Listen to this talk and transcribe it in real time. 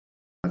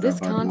This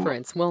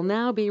conference will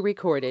now be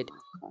recorded.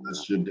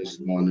 Bless you this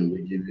morning.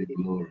 We give you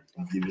glory.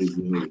 We give you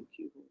glory.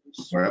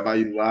 Wherever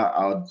you are,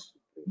 I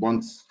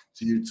want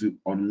you to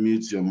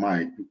unmute your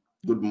mic.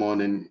 Good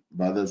morning,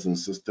 brothers and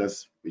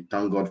sisters. We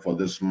thank God for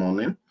this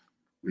morning.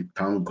 We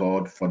thank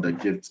God for the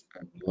gift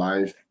of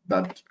life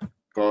that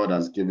God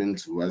has given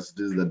to us.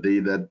 This is the day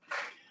that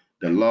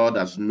the Lord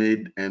has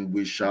made, and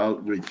we shall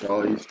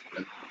rejoice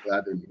and be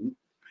glad in Him.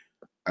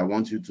 I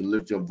want you to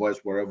lift your voice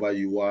wherever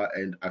you are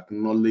and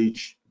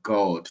acknowledge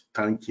God.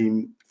 Thank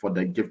Him for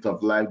the gift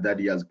of life that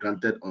He has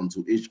granted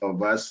unto each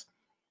of us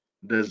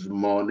this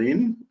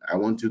morning. I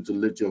want you to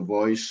lift your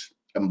voice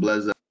and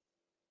bless the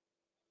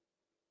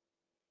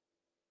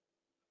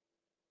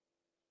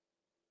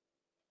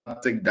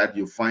fact that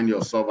you find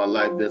yourself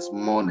alive this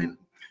morning.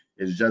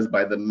 It's just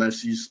by the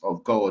mercies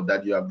of God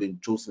that you have been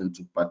chosen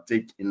to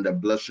partake in the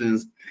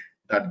blessings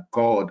that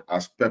God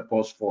has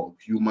purposed for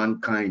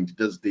humankind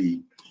this day.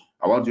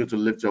 I want you to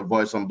lift your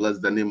voice and bless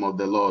the name of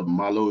the Lord.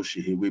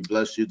 Maloshi, we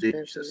bless you,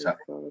 Jesus.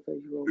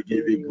 We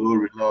give you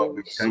glory, Lord.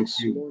 We thank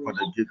you for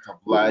the gift of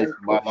life.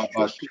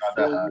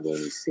 Malabashadaha.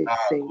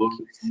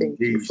 Thank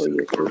you for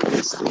your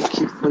goodness. Thank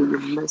you for your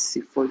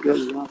mercy, for your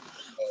love,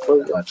 for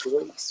your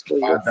grace, for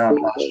your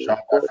favor,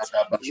 oh God.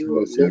 You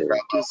alone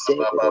deserve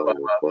it all,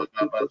 oh God.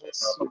 We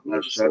bless you, we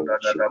exalt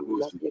you, we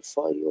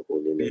magnify your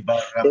holy name.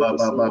 There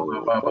is none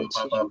like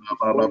unto you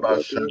before you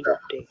at the end of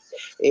the day.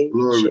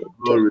 Glory, Ancient of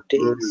glory,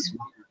 glory, days.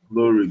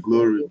 glory,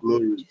 Before glory, your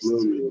glory, majesty,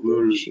 glory, O Lord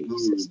glory, Jesus.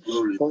 glory,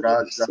 glory.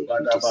 Father, we say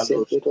you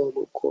deserve it all,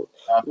 O God.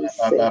 We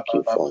thank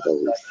you, Father.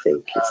 We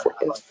thank you for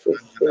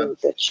everything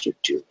that you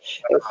do,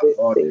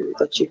 everything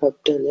that you have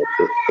done,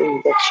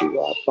 everything that you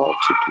are about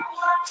to do.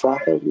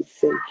 Father, we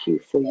thank you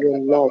for your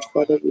love.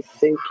 Father, we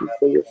thank you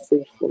for your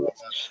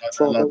faithfulness.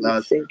 Father, we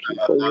thank you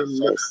for your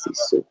mercy,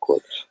 so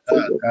God, for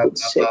your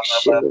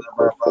protection, O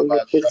God, for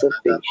your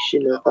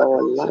preservation of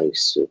our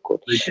lives, O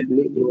God.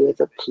 Many were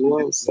the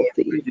plans of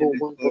the evil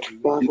one, but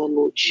Father,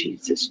 Lord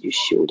Jesus, you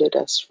shielded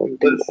us from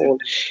them all.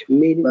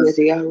 Many were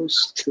the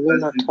arrows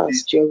thrown at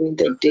us during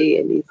the day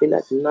and even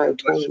at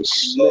night when we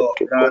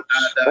slept, O God.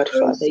 But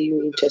Father,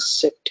 you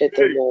intercepted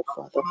them all,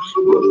 Father.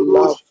 Your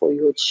love for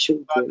your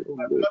children, O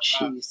Lord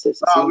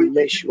Jesus, is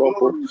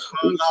immeasurable.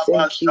 We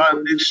thank you,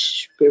 Holy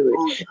Spirit.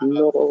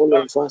 Not all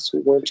of us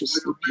who went to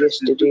sleep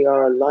yesterday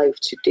are alive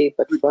today,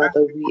 but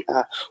Father, we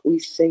are. We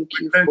thank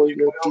you for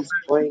your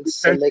divine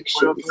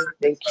selection. We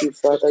thank you,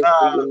 Father,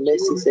 for your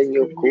mercies and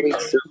your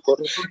grace, oh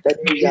God, that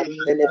we are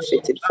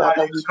benefited.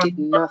 Father, we did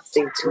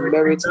nothing to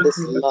merit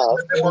this love.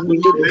 We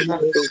did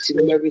nothing to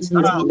merit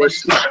this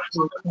mercy.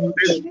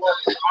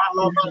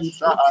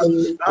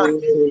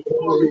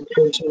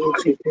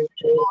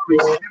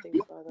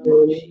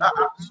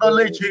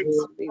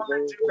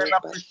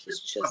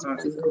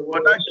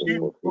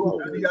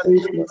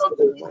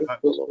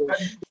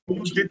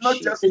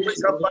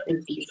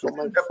 Thank you for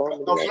my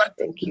family. I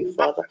thank you,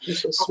 Father,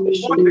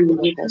 especially for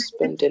my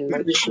husband and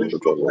my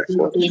children, oh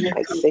God.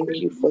 I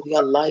thank you for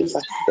their life.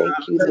 I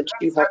thank you that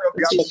you have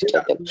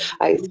protected them.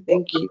 I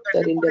thank you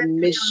that in the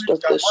midst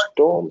of the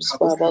storms,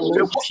 Father,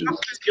 Lord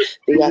Jesus,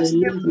 they are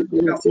still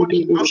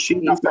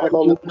Father,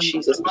 Lord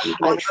Jesus.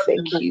 I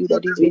thank you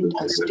that even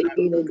as day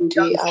in and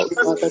day out,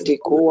 Father, they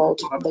go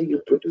out, Father,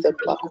 you bring them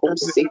back home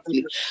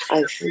safely.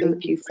 I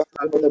thank you,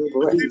 Father, for the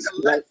breath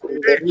of life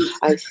in them.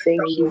 I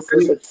thank you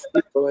for the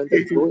favor and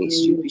the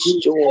grace you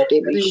bestow on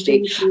them each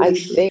day. I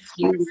thank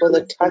you for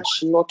the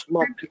touch not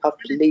mark you have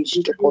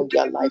placed upon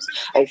their lives.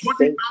 I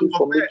thank you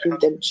for making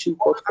them too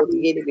hot for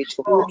the enemy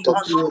to handle.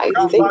 I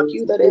thank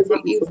you that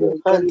every evil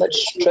hand that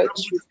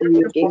stretches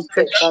against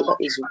them, Father,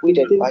 is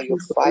withered by your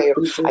fire.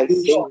 I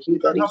thank you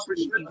that each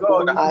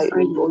evil eye,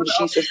 O Lord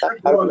Jesus, that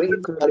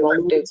parades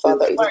around them,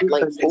 Father, is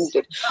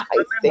blindfolded.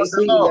 I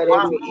thank you that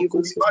every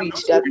evil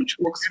speech that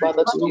talks,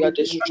 Father, to their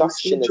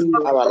destruction is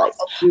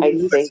paralyzed. I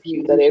thank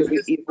you that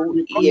every evil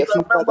ear,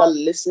 Father,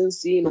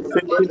 listens in on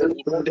them and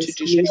want to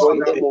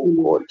destroy them, oh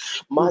God.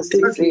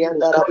 Mazike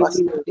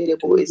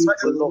yandarabasuderebo is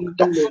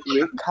blocked.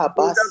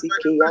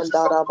 Rekabasike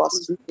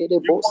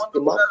yandarabasuderebo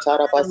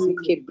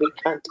simantarabasike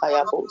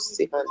brikantayabo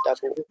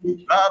sihandabo.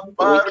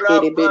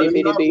 Rakiri biri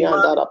biri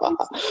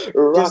biyandarabaha.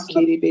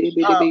 Rakiri biri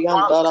biri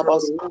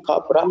biyandarabazuka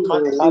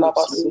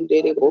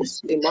brakantarabasudere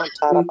bosti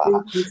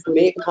mantarabaha.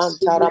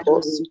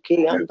 Mekantarabosuke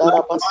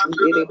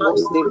yandarabasudere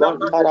bosti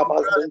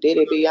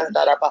mantarabasudere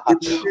biyandarabaha.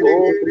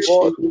 Oh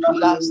God, who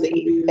loves the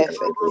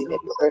imperfect in a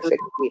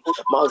perfect way.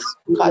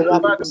 Mazukaya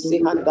bosti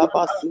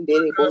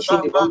handabasudere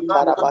bosti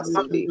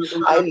mantarabasudere.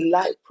 I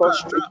lie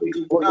prostrate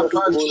before your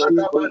throne of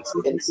grace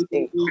and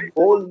sing.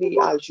 Holy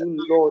are you,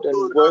 Lord,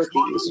 and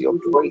worthy is your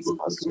praise.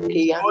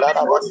 Masuke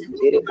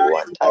yandarabasudere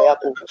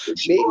buantayabo.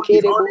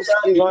 Mekerebo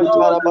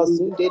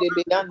sivantarabasudere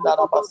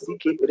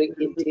beyandarabasike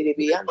brekintere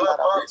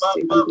beyandarabusi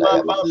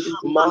antayaba.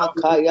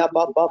 Makaya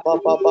baba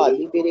baba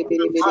libere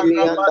bere bere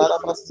Kerebe Andara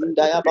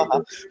Basindaya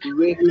Baha,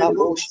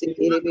 Rekabo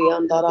Sekerebe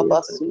Andara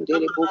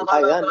Basundere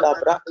Bukayanda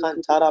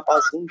Brakantara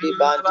Bazundi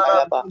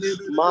Bantayaba,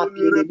 Ma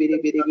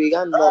Kerebe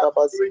Andara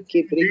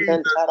Baziki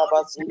Brikantara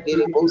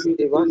Bazundere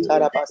Boste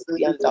Rantara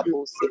Bastianta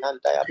Bosi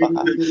Andaya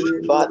Baha.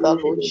 Father,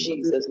 Lord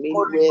Jesus, many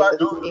were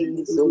the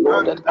things, O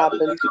Lord, that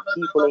happened to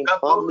people and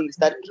families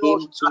that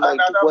came to my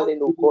dwelling,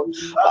 O God.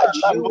 But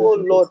you,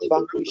 O Lord,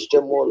 vanquished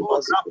them all.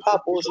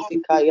 Mazukabo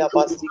Sikaya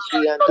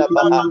Basiki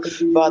Andabaha.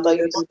 Father,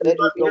 you said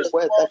in your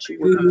word that you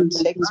would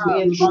protect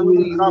me, and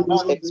truly you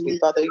protect me.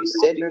 Father, you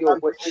said in your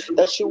word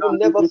that you will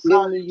never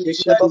fail me, you will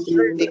never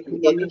forsake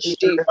me. And each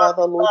day,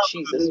 Father, Lord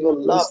Jesus, your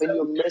love and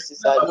your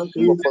mercies are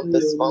new upon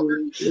this mountain.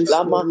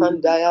 Lama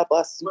Handaya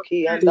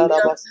Basuki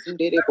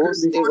Andarabasundere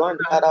Boste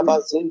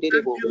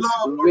Rantarabazunderebo.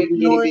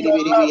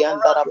 Rekiri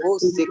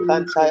Andarabose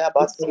Kantaya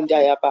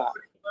Basindaya Ba.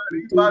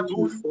 Thank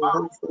you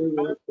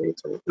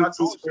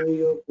for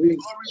your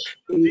grace.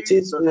 It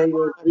is by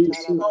your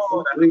grace. It is by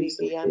your grace.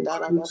 It is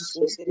by grace.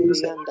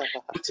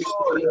 It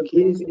is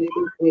by grace.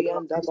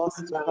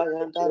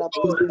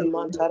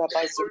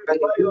 It is by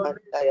your grace.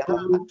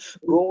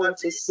 Going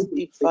to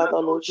sleep, Father,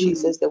 Lord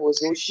Jesus, there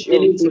was no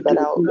surety that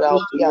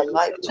I'll be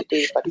alive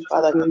today. But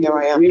Father, here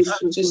I am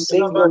to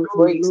sing your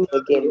praise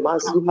again.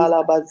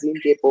 Mazuhala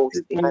Bazinde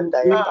Bosti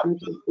Handaya.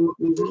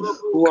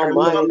 Who am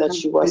I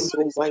that you are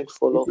so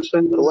mindful of?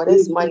 But what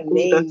is my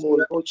name,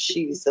 O Lord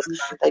Jesus,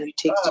 that you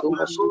take so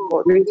much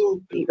thought to me?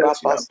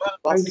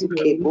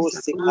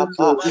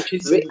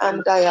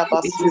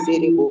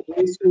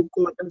 Grace, O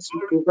God, as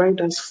you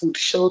provide us food,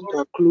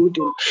 shelter,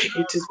 clothing.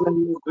 It is by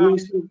your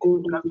grace, O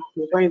God, that you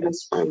provide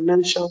us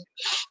financial.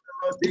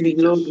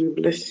 Lord, we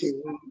bless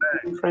you.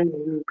 Amen.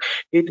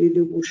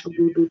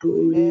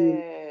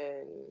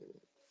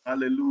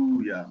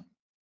 Hallelujah.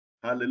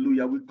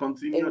 Hallelujah. We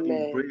continue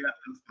in prayer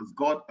as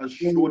God has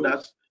showed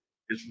us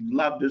His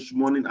love this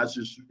morning, as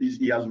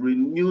He has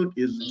renewed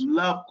His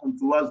love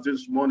unto us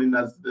this morning,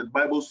 as the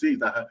Bible says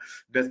that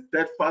the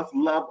steadfast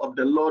love of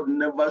the Lord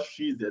never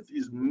ceases.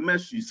 His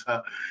mercies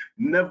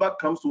never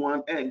comes to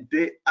an end.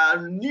 They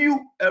are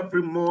new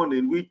every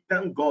morning. We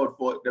thank God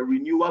for the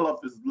renewal of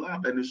His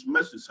love and His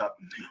mercies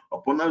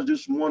upon us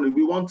this morning.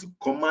 We want to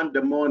command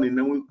the morning,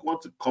 and we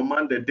want to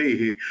command the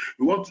day.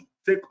 We want to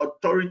take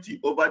authority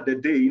over the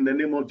day in the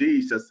name of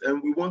Jesus,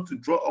 and we want to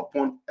draw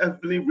upon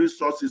earthly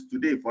resources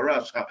today for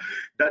us,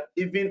 that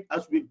even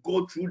as we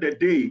go through the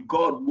day,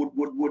 God would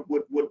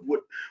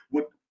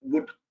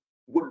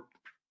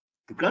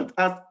grant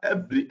us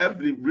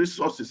every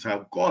resources.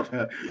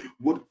 God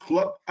would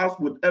clothe us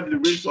with every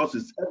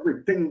resources,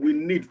 everything we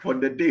need for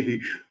the day.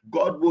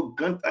 God will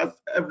grant us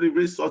every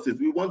resources.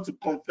 We want to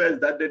confess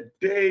that the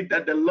day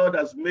that the Lord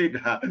has made,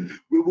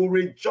 we will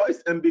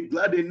rejoice and be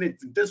glad in it.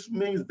 This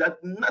means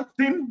that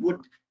nothing would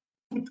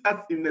put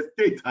us in a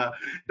state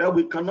that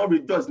we cannot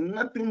rejoice.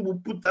 Nothing will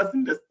put us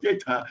in the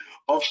state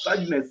of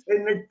sadness.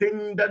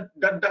 Anything that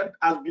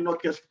has been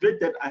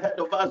orchestrated ahead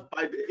of us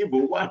by the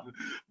evil one,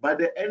 by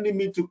the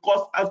enemy, to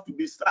cause us to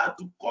be sad,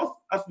 to cause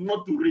us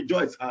not to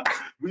rejoice,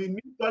 we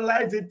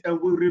neutralize it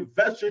and we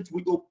reverse it.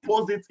 We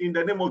oppose it in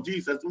the name of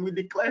Jesus. And we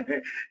declare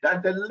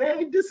that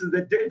this is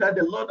the day that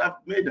the Lord has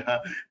made,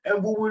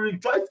 and we will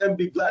rejoice and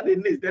be glad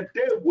in it. The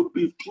day will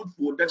be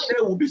fruitful. The day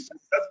will be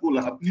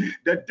successful.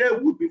 The day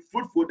will be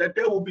fruitful. The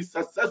day will be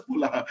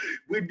successful.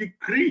 We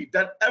decree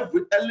that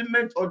every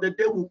element of the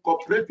day will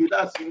cooperate with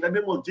us in the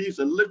name of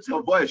Jesus. Lift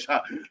your voice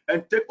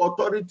and take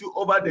authority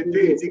over the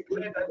day.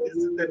 Declare that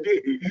this is the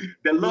day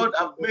the Lord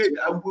has made,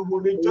 and we will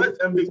rejoice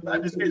and be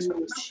glad in it.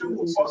 Nothing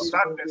will cause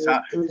sadness.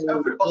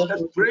 Every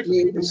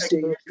orchestration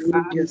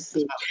against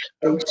us,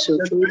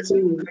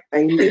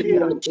 I know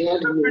you are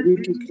glad and we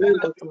declare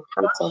that our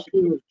hearts are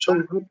full of joy,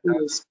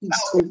 happiness,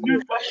 peace, oh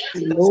God.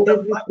 And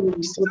everything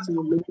we set in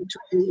the moment to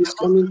do is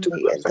coming to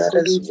pass. And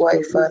that is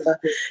why, Father,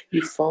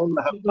 you found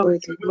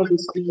worthy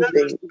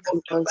breathing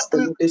amongst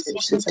the living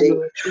today.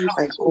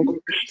 I hope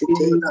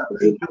today,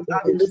 Lord.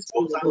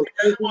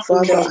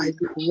 Father, I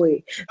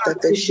pray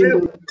that there should be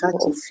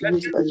more of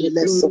you and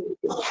less of me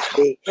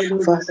today.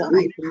 Father,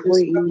 I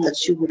pray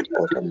that you would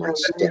order my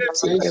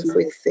steps in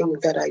everything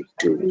that I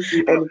do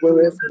and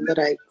wherever that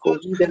I go.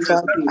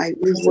 Father, I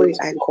pray,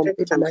 I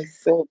commit my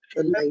thoughts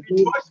and my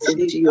deeds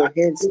into your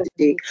hands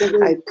today.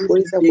 I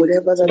pray that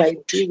whatever that I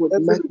do would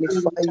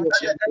magnify your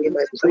name.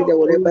 I pray that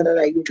whatever that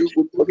I do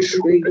would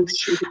portray you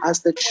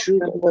as the true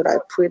God. I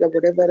pray that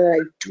whatever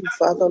that I do,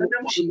 Father,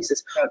 Lord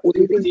Jesus, would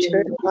even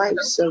turn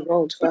lives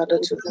around, Father,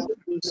 to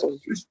focus on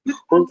you.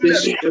 Holy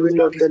Spirit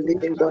of the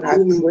living God, I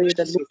pray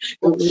that no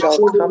evil shall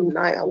come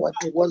nigh our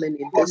dwelling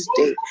in this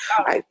day.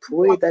 I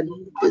pray that no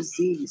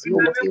disease,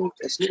 no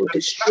illness, no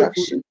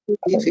destruction,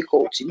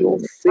 difficulty, no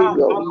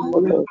failure,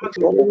 no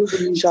trouble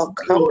shall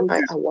come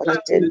nigh our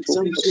tent,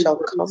 shall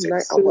come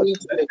nigh our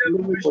door.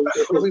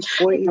 We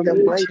pray in the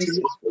mighty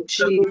name of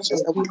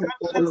Jesus that we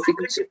are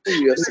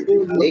victorious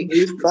today.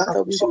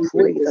 Father, we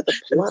pray that the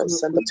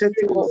plans and the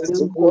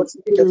plots of God,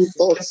 the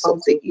thoughts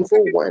of the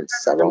evil ones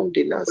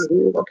surrounding us,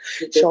 God,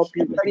 shall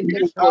be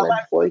rendered null and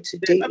void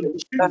today in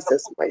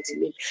Jesus' mighty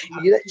name.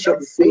 Let your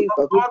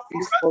favor go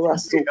before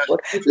us, oh God.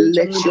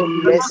 Let your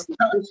mercy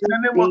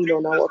be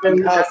on our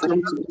behalf.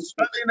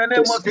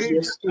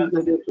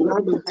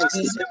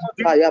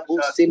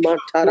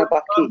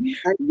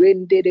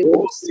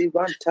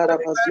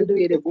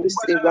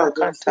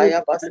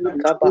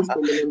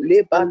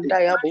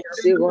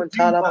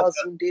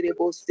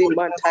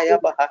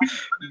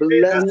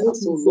 Bless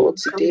us, O Lord,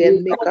 today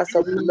and make us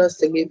a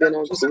blessing even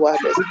unto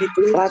others.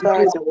 Father,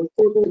 as I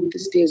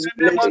this day, we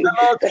pray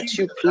that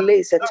you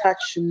place a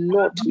touch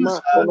not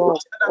mark on our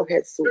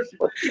foreheads, O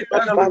God.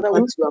 But Father,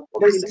 we are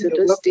walking to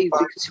this day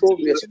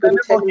victorious,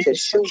 protected,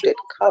 shielded,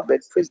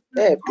 covered,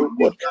 preserved, O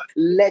God.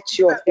 Let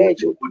your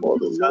hedge, O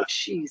God, O Lord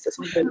Jesus,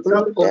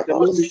 preserve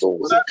our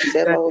souls,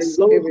 preserve our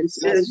spirits.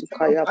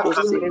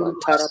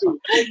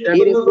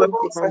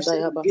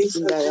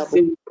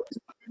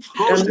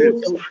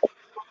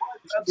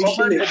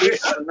 Vision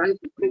against our life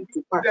will come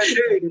to pass.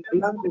 The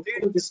plan of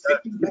God is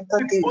speaking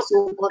better things,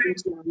 so God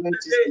is our life.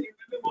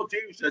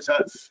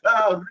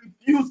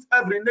 Refuse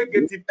every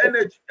negative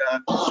energy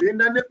in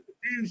the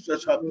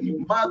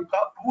name of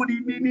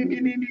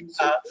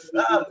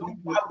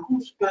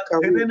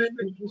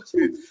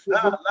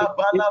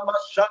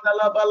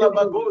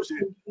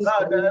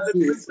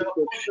Jesus.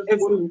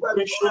 Every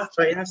oppression,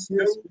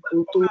 biasness,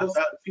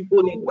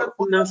 people in the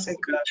inner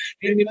circle,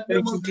 any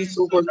prejudice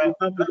over you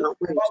have in our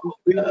minds, we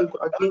pray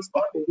against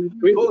people. We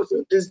pray for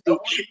this day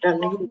that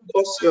you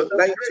cause your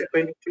light to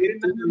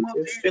penetrate into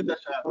the field of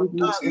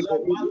goodness in the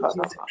name of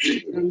Jesus.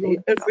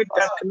 And every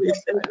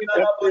darkness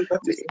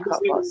that is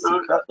moving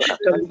around us,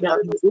 that we are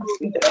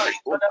moving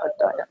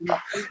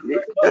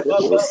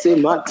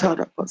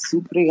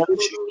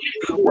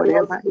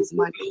whatever is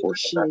my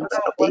portion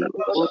today,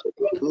 God,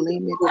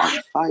 claim it by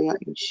fire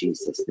in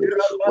Jesus' name.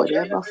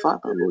 Whatever,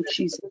 Father, Lord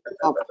Jesus,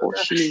 our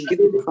portion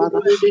in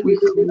Father, we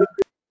claim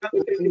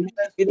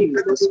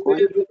Jesus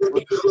Christ.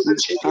 We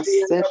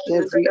accept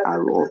every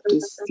arrow of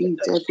deceit,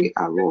 every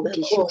arrow of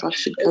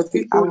destruction,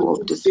 every arrow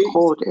of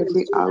discord,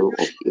 every arrow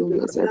of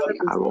illness, every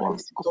arrow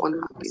of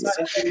unhappiness,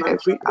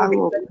 every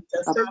arrow of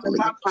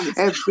disability,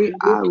 every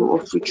arrow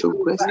of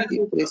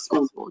retrogressiveness,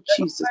 oh Lord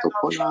Jesus,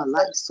 upon our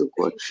lives, so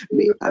God,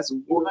 make us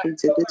walk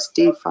into this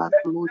day, Father,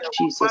 Lord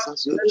Jesus,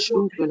 as your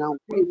children are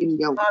walking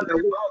their way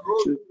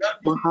to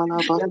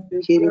Mahalaba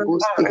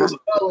Kiribos,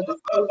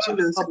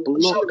 a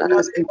block that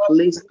has been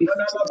placed before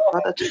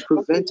Father to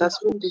prevent us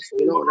from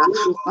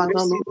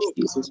Father, Lord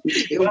Jesus, we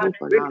take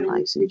over our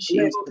lives in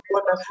Jesus.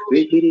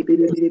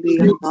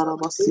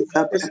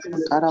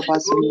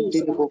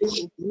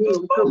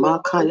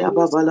 Makaya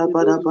babala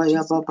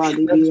baya baba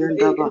libi and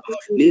daba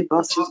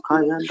liba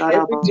sukaya and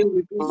daraba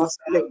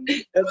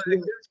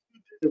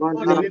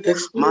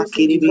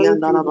Makiri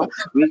Biandaraba,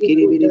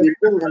 Rikiri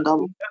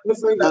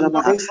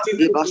Biandaraba,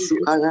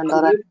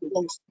 Ibasukayandara,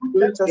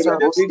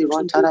 Bosti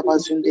Vantaraba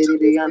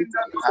Sunderibian,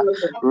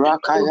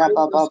 Rakaya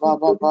Baba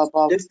Baba Baba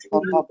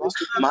Baba,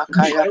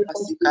 Makaya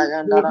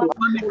Pasikayandara,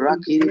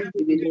 Rakiri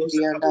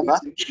Biandaba,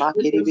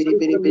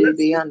 Makiri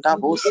Bianda,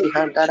 Bosi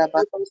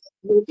Handaraba.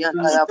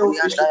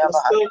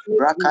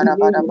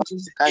 Rakarabadaba,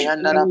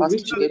 Kayandaraba,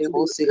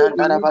 Kiribosi,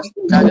 Handaraba,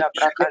 Kaya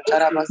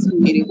Brakantaraba,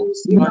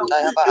 Kiribosi,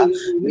 Mantayaba,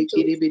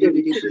 Mikiri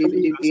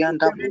Bidi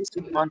Bianda,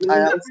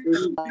 Mantaya,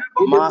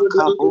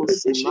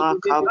 Makabosi,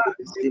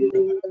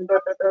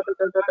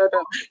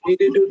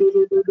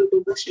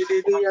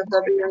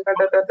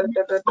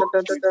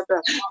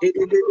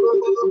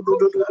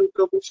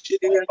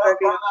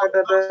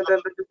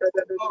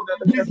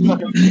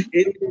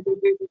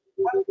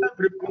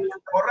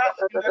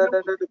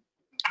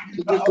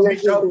 We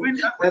shall win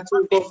that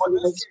we go for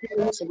the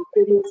experience of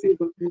common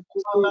favor and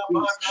common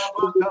grace.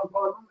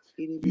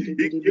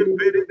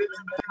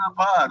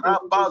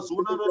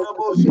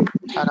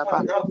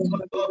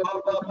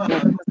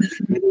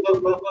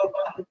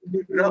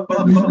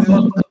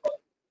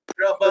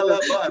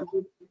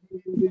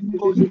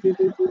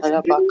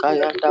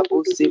 Bakayanda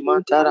Busi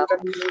Mantara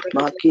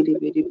Makiri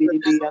Bidi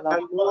Biana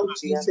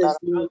Jesus,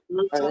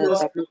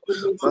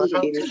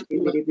 Makiri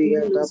Bidi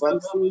and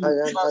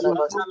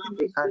Ayandara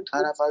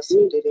Kantara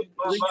Basindere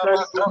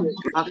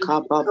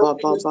Akaba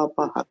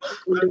Baba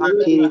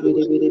Makiri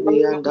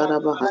Bidi and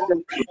Darabaha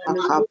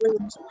Akab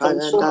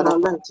Ayandara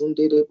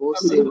Sundere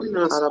Busi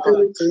Taraba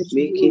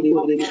Mikiri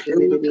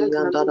Bidi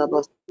and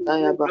Darabas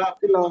Dayaba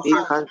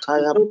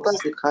Ikantaya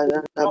Busi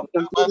Kayanda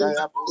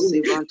Daya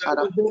Busi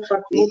Mantara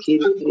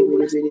Mikiri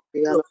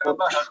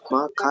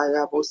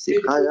Makaya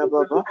Bosikaya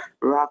Baba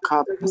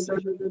Raka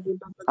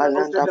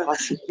Ayanda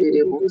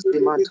Pasikiri Bosi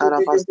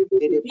Mantara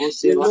Pasikiri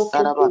Bosi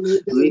Mantaraba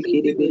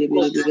Wikiri Biri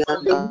Biri Biri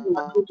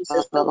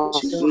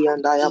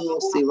Yandaya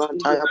Bosi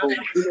Mantayabu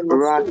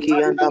Raki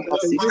Yanda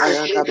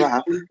Pasikayanda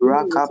Baha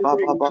Raka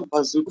Baba Baba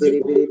Zukiri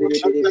Biri Biri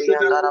Biri Biri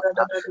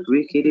Yandaraba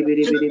Wikiri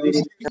Biri Biri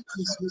Biri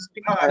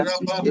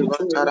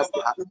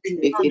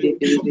Ikiri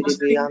Biri Biri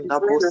Biri Yanda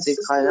Bosi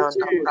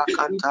Kayanda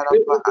Rakantara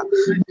Baha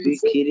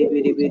Wikiri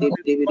Biri Biri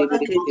Biri Biri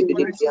Biri Biri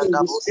Biri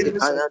Yanda Bosi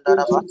Kayanda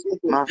Raba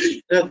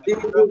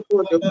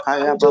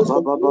Kaya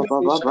baba baba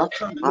baba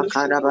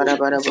makara bara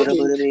bara bara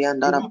bara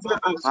biyandara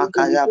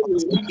makaya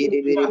kiri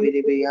biri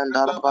biri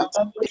biyandara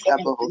ya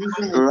boho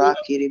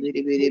rakiri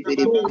biri biri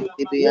biri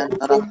biri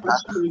biyandara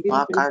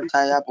makanta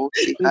ya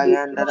busi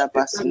kayandara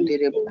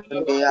basindire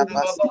bunde ya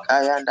basi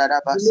kayandara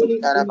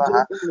basindara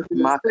baha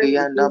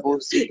makiyanda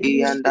busi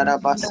kiyandara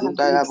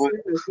basinda ya bu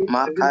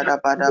makara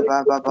bara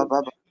baba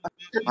baba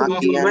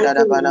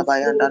makiyandara bara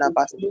bayandara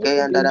basi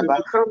kayandara ba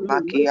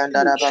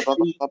makiyandara baba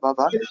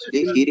baba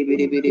ikiri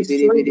biri biri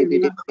biri biri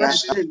biri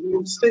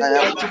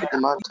Saya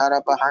Mantara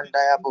Bahanda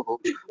Yabu,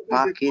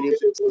 Makiri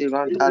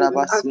Mantara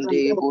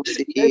Basunde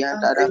Busiki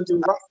and Arab,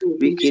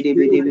 Rikiri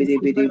Bidi Bidi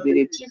Bidi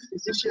Bidi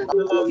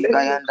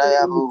Kayanda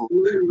Yabu,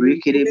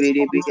 Rikiri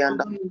Bidi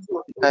Biyanda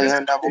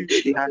Kayanda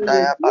Busi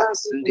Handaya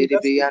Basundiri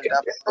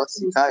Biyanda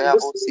Basikaya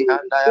Busi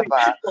Handaya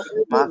Baha,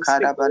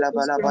 Makara Bala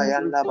Bala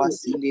Bayanda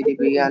Basindiri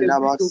Biyanda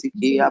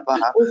Basiki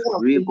Yabaha,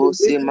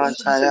 Ribosi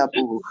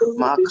Mantayabu,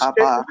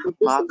 Makaba,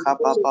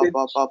 Makaba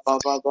Baba Baba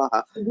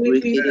Baba.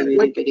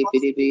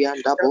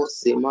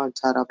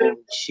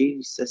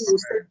 Jesus.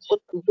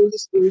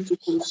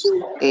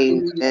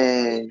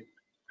 Amen.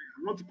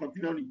 I want to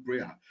continue in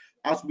prayer.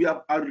 As we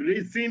have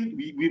arisen,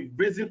 we've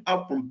risen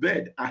up from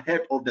bed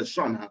ahead of the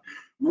sun.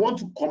 We want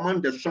to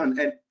command the sun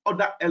and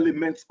other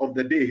elements of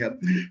the day.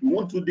 We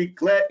want to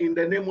declare in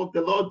the name of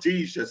the Lord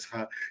Jesus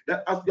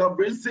that as we have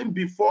risen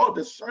before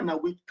the sun,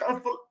 we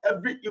cancel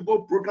every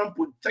evil program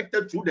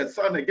projected through the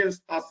sun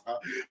against us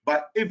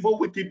by evil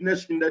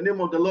wickedness in the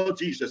name of the Lord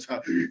Jesus.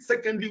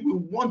 Secondly, we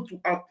want to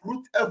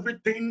uproot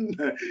everything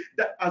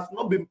that has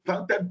not been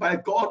planted by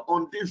God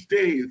on this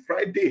day,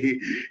 Friday,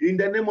 in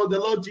the name of the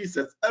Lord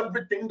Jesus.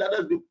 Everything that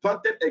has been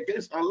planted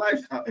against our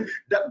lives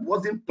that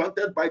wasn't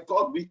planted by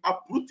God, we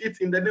uproot it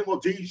in the name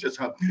of Jesus.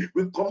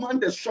 We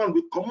command the sun,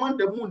 we command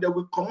the moon, that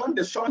we command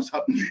the suns,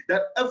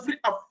 that every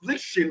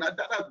affliction that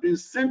has been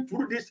sent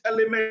through this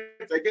element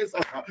against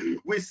us,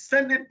 we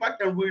send it back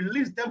and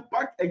release them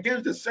back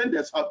against the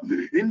senders.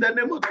 In the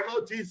name of the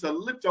Lord Jesus,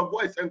 lift your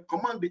voice and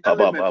command the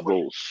element.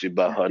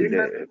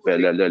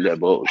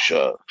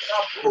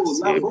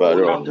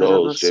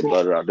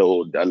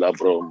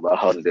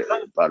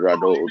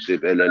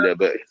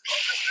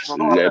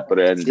 Le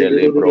prende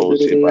le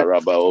brosi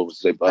barabao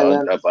se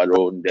banda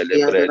baron de le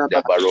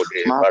prende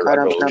barode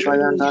baradosha.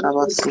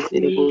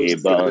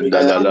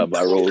 Ibanda la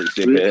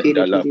barosi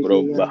benda la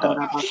bromba.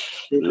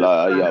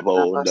 La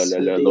yabonda le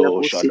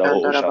lo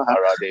shadao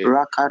shaparade.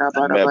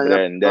 Me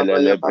prende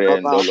le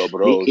prendo lo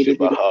brosi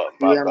baha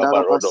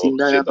makabarodo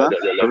se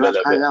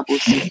belelebelebe.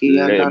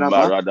 Le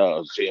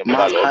marada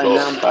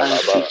zimbalodo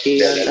baraba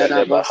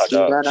delele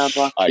bahada.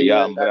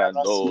 Ayam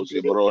brando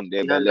se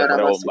bronde bele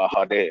bromba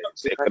hade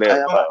se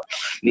crepa.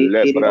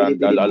 Le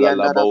branda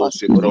la bo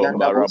si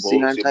bromba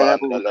rabo si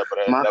banda le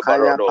brenda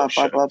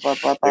barodosha.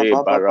 E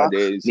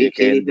barade si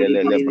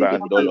kendele le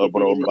brando lo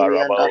bromba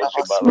rabo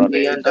si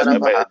barade de le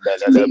bende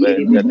le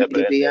bende le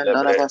brende le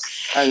bre.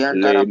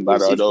 Le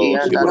barado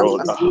si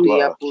bronda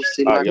haba.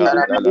 Ayam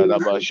la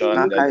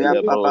bashanda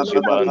le bro si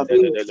banda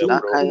le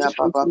bro.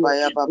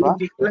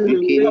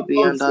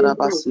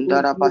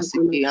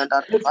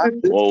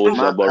 O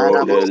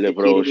Zabaronde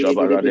Lebro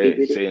Shabarade,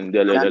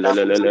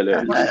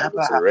 Sindelelelelele,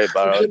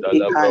 Rebaranda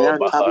Labro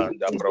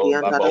Bahanda Bro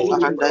Babo,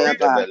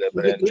 Zibronde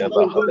Belebrende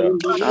Bahada,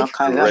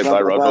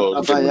 Rebarado,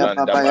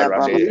 Zibranda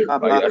Barade,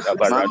 Bayada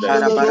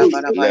Barade,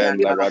 Len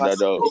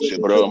Baradado,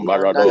 Zibron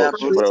Barado,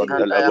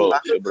 Zibronde Labo,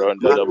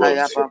 Zibronde Labo,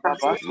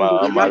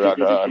 Ma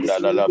Marada,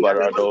 Dalala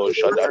Barado,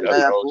 Shadada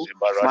Bro,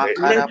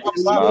 Zibarade,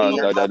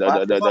 Manda da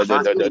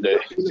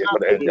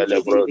Zibrende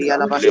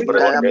Lebronda,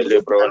 Lebronde,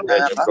 Lebronde,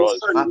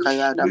 Lebronda.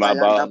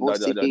 Mabanda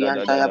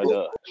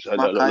da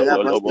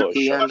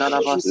Sadalolobosha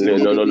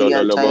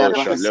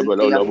Lelololobosha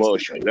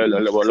Lebolobosha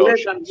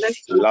Lelolobosha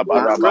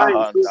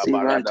Labarabahanda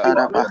Barada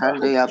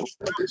Barada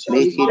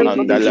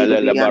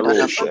Mandala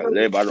Barosha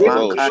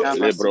Lebarodosha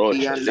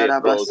Lebrosha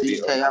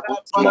Lebrosia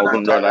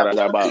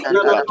Magundanaba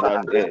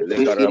Labrande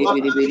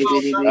Legaraba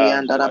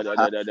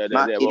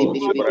Debo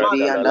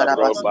Sibranda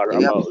Labro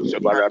Barabo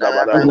Sibarada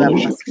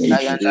Barabosha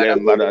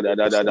Lembarada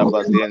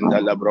Bazinda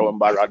Labro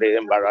Barade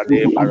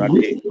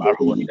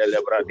Barhunde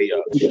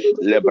Lebradia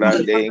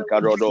Lebrande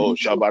Carodo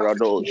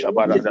Shabarado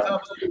Shabarada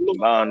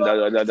Manda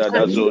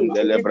Shada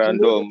Zundele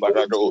Brando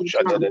Marado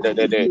Shada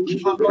de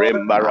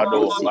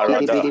Rembarado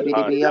Marada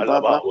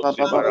Handalaba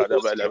Sibarada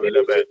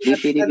Belebelebe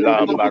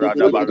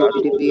Lambarada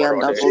Barado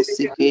Brode.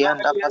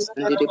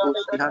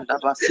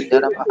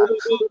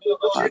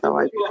 Father,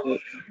 I pray,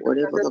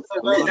 whatever the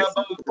plans,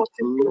 the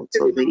plots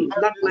of the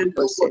evil one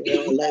person in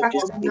our life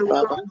this day,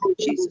 Father,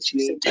 Jesus,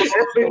 we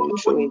intercept and we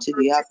throw into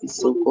the abyss,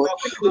 so God,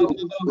 we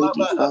pray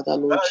thee, Father,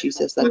 Lord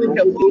Jesus, that no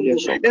failure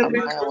shall come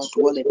nigh our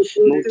dwelling,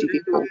 no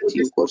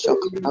difficulty, God, shall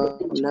come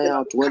nigh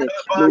our dwelling,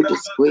 no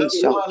disgrace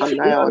shall come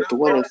nigh our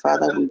dwelling.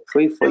 Father, we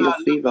pray for your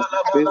favor,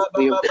 pray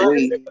for your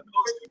grace,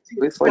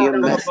 pray for your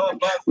mercy,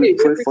 we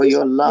pray for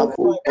your love,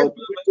 oh God.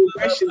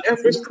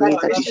 We pray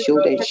that you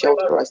shield and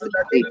shelter us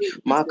today.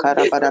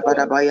 Makara bada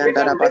bada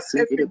bayandara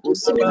basindiri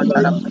busi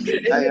mantara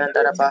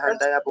bayandara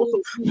bahandaya bu.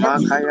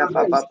 Makaya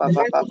baba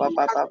baba baba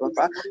baba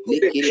baba.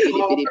 Likiri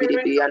biri biri biri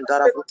biri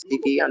andara busi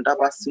yandara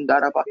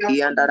basindara baki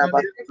yandara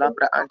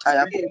baslabra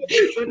antaya bu.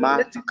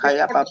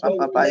 Makaya baba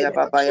baba ya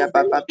baba ya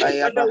baba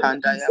ya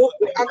bahandaya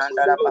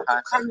handara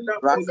bahan.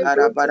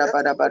 Rakara bada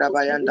bada bada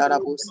bayandara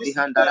busi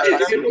handara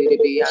basindiri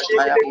bi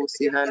antaya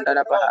busi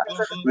handara baha.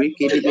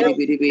 Rikiri biri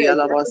biri biri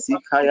alabasi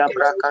kaya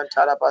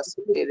brakantara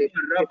basindiri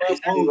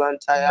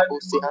Rantaya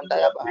busi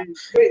handaya ba.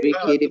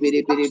 Rikiri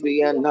biri biri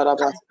biri andara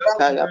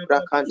basaya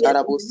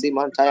brakantara busi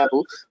mantaya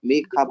bu.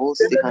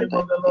 Mikabusi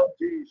handaya.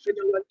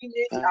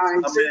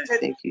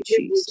 Thank you,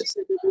 Jesus.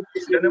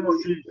 In the name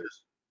of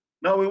Jesus.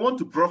 Now we want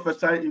to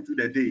prophesy into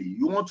the day.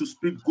 You want to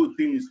speak good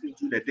things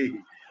into the day.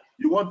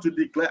 You want to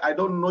declare, I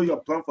don't know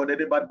your plan for the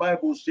day, but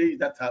Bible says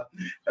that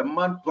a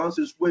man plans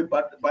his way,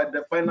 but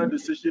the final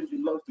decision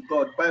belongs to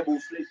God. Bible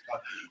says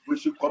we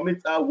should commit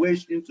our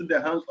ways into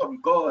the hands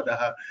of God,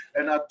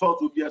 and our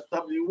thoughts will be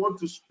established. We want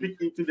to speak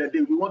into the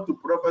day. We want to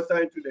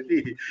prophesy into the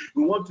day.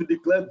 We want to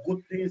declare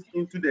good things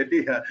into the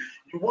day.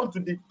 You want to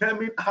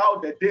determine how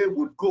the day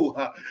would go.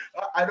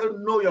 I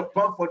don't know your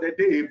plan for the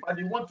day, but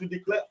you want to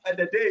declare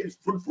the day is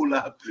fruitful.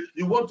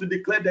 You want to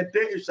declare the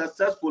day is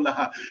successful.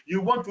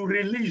 You want to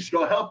release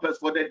your helpers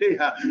for the day.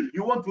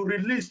 You want to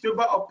release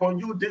favor upon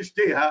you this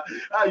day.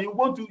 You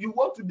want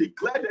to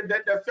declare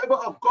the favor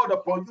of God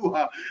upon you.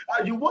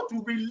 You want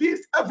to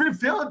release every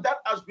veil that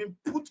has been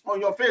put on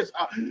your face.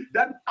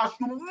 That as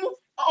you move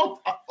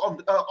out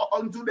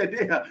onto the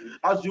day,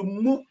 as you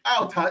move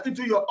out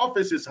into your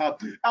offices,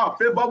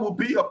 favor will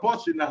be your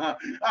portion.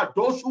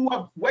 Those who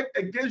have worked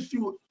against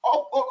you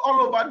all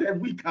over the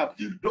week,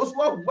 those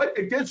who have worked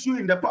against you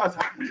in the past,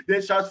 they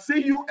shall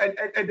see you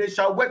and they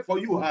shall work for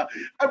you.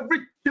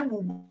 Everything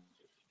will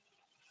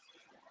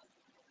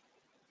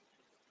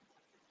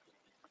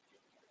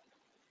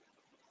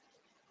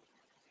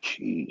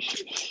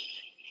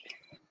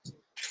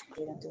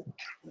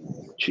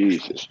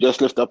Jesus.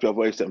 Just lift up your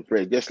voice and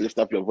pray. Just lift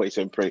up your voice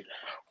and pray.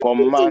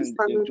 Command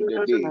into the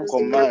day.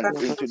 Command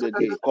into the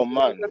day.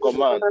 Command into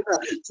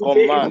the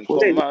day.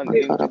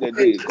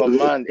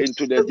 Command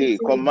into the day.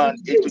 Command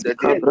into the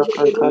day.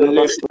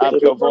 Lift up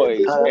your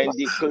voice and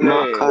declare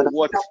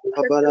what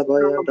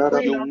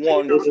you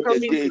want the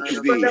day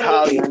to be,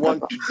 how you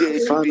want today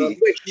to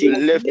be.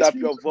 Lift up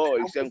your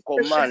voice and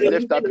command.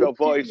 Lift up your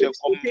voice and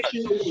command.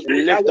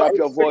 Lift up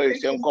your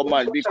voice and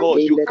command,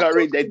 because you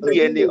carry the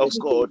DNA of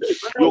God.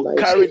 You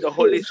carry the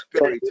Holy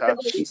Spirit.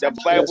 The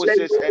Bible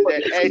says, and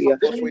the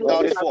earth was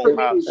without form.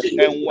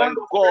 And when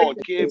God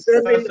came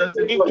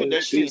into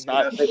the scene,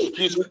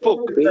 he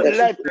spoke,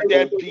 let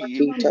there be.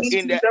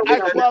 In the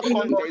actual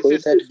context,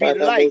 it says, be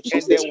light,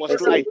 and there was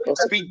light.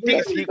 Be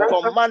this, he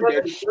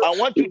commanded. I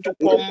want you to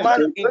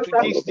command into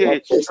this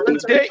day.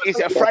 Today is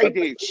a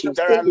Friday.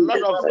 There are a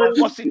lot of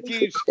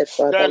positives.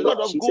 There are a lot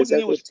of good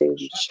news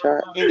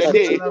in the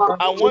day.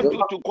 I want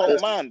you to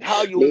command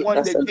how you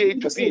want the day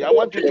to be. I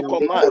want you to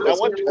command. I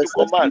want you to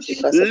command.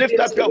 Lift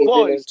up your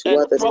voice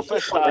and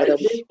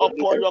prophesy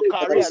upon your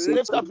career.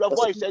 Lift up your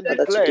voice and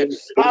declare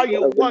how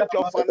you want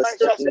your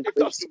financial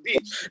status to be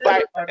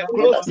by a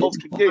close of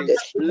today.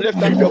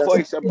 Lift up your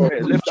voice and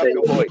pray. Lift up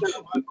your voice.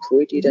 We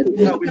pray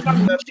that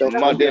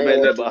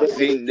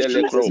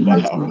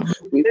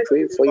we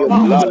pray for your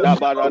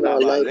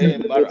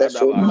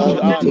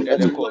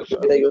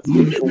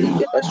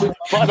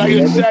Father,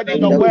 you said in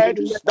your word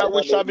that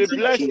we shall be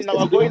blessed in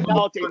our going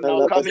out and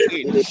our coming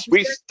in.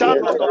 We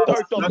stand on the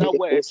authority of that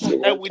word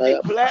and we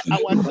declare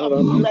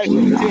ourselves blessed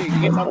today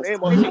in the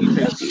name of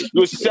Jesus.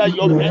 You said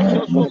your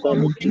angels, oh God,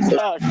 will keep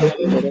charge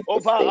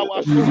over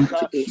our souls.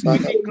 We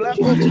declare,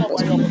 oh God,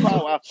 by your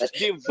power,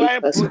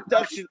 divine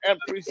protection and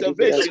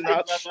preservation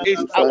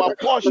is our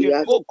portion,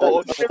 oh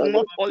God,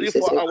 not only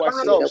for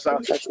ourselves,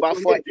 but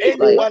for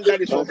anyone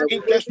that is of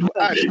interest to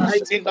us.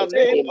 In the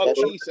name of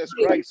Jesus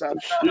Christ,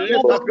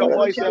 lift up your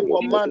voice and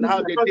command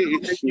how the day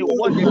you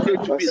want the day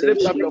to be.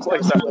 Lift up your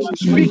voice.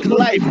 Speak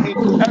life into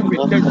every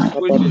dead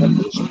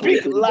situation.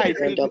 Speak life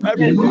into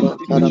every dead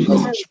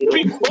situation.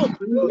 Speak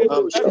hope into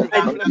every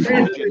hopeless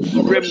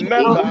situation.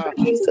 Remember,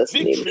 Jesus'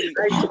 name,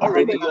 victory is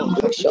already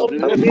yours. it shall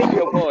come Lift to up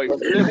your pass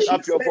voice. in Lift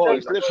up your Jesus'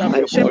 voice. name. Lift up I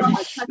your shall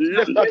voice.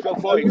 Lift up your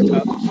voice.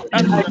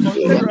 Every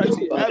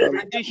conspiracy, Father,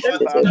 every issue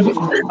let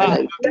everything that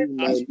I do, that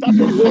my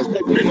started life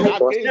yesterday will against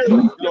prosper.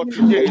 your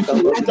I today,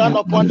 shall not be stand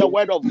upon the defeated.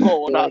 word of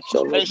God My life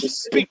shall and not be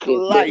speak skipping.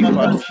 life.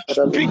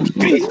 Father, Lord Speak Jesus,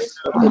 peace.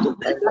 whatever the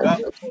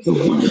financial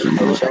problem,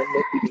 I shall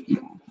not be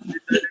defeated.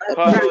 I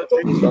pray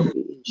for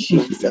family in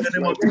Jesus'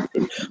 mighty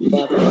name.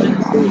 Father, I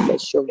pray,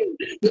 let your love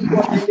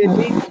abound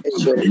in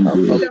Jesus'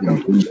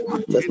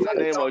 In the mighty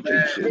name of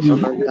Jesus.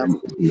 name. Wonderful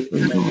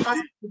in my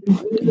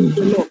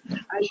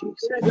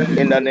Jesus.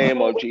 In the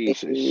name of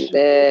Jesus.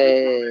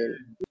 Amen.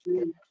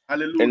 In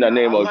the Hallelujah.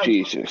 name I of like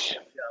Jesus. to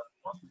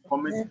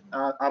commit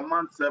our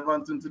man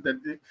servant into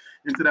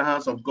the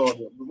hands of God.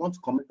 We want to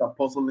commit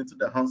apostle into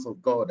the hands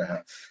of God.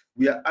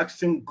 We are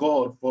asking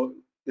God for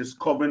his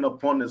covering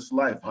upon his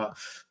life.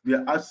 We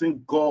are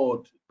asking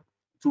God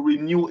to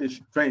renew his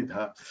strength.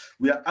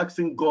 We are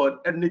asking God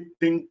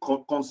anything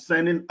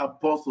concerning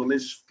apostle,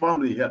 his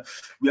family here.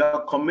 We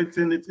are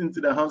committing it into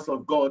the hands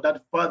of God.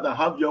 That Father,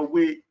 have your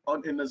way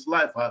in his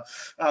life,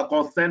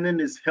 concerning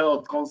his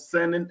health,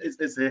 concerning his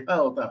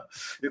health,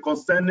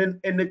 concerning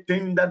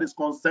anything that is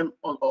concerned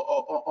with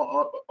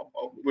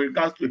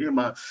regards to him.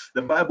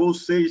 The Bible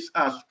says,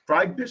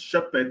 strike the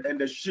shepherd and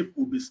the sheep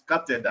will be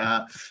scattered.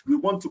 We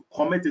want to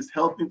commit his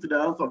health into the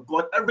hands of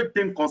God.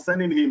 Everything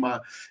concerning him,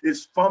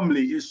 his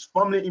family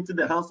into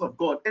the hands of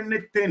God.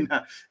 Anything,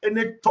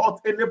 any thought,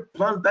 any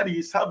plans that he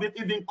is having,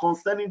 even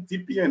concerning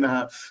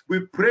TPN, we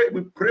pray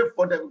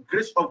for the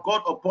grace of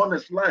God upon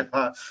his life,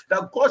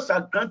 that God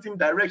shall grant him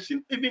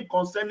direction, even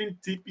concerning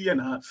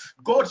TPN.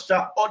 God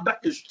shall order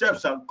his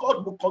steps.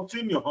 God will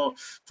continue to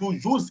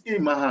use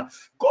him.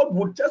 God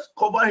will just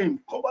cover him,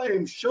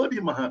 shield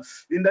him.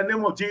 In the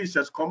name of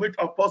Jesus, commit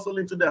apostle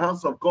into the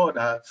hands of God.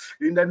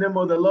 In the name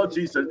of the Lord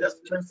Jesus,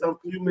 just spend some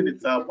few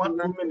minutes,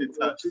 1-2 minutes.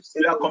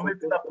 We are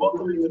committing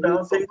apostle into the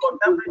hands of God.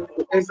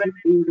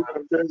 Everything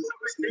concerning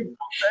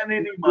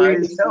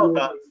him, his health,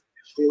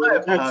 his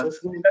life, in the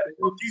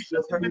name of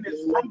Jesus, even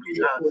his family,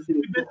 even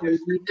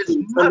his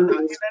mother,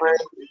 in the name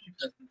of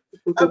Jesus.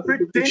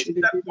 Everything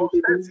that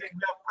concerns him,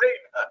 we are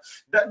praying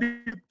that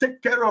you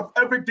take care of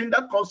everything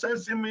that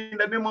concerns him in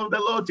the name of the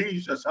Lord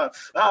Jesus.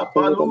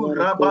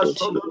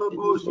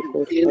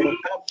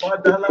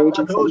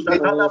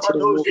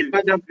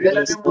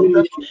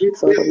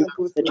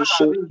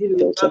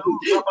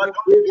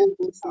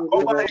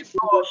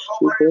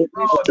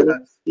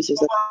 Jesus,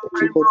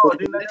 people for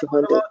him to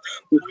handle.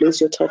 We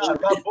place your touch on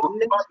him.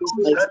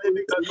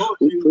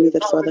 We pray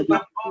that Father, you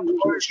give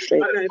him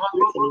strength and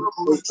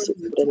grace and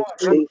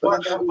favor.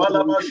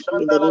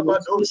 In the name of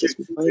Jesus,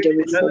 we find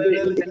every form of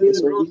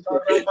weakness or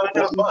weakness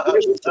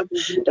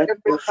that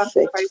will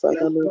affect,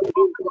 Father, Lord.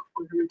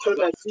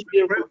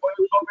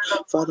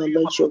 Father,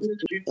 let your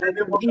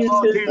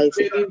life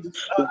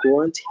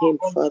grant him,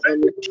 Father,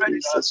 Lord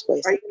Jesus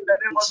Christ,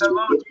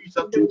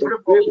 to do the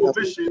work you have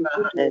put in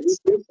our hands.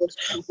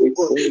 We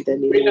pray in the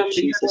name of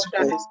Jesus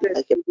Christ,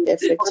 like a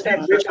perfect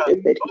Father,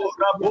 prepared him.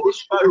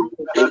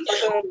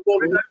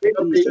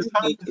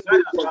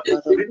 Jesus,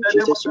 Father,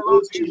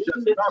 Jesus,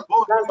 you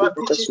want to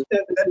let us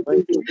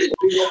remind you,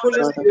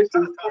 Father,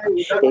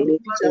 anything,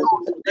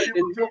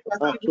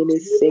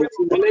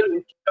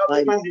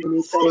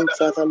 Father,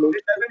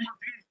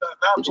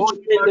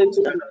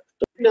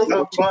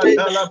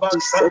 Lord, to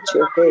set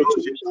your head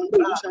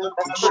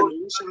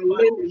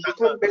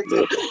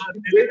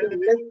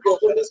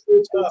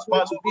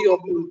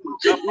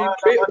We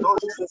pray for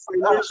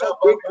financial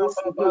breakthrough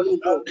for him, oh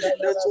God.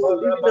 That's all.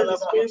 Even as he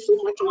spends so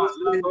much on his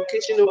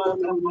education, oh God,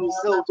 and his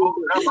health, oh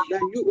God,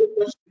 that you, oh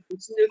God,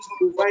 continue to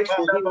provide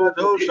for him, oh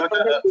God.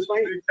 Father,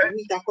 provide for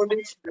him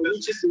according to the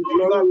riches and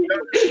glory,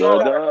 oh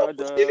God.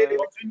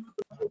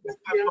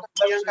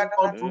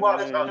 Unto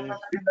us, in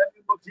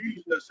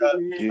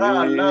the name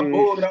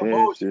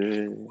of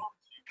Jesus.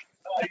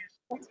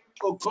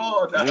 Oh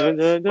God,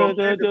 from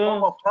any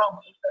form of harm,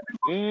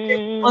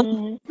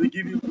 we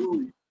give you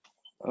glory.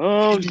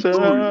 Oh, In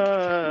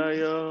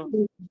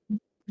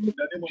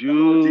the name of the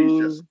Lord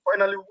Jesus.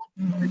 Finally, we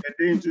take a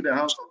day into the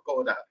house of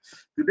God.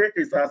 Today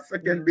is our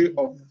second day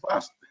of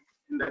fast.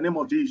 In the name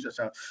of Jesus,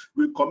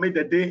 we commit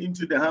the day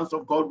into the hands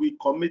of God. We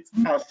commit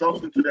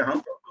ourselves into the hands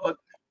of God.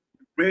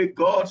 Pray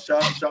God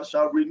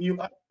shall renew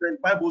our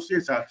strength. Bible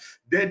says,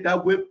 they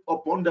that wait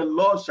upon the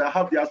Lord shall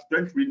have their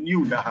strength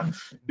renewed.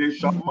 They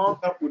shall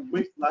mount up with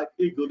wings like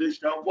eagle. They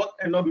shall walk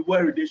and not be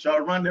weary. They shall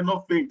run and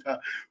not faint.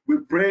 We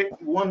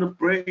want to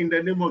pray in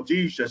the name of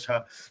Jesus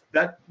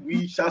that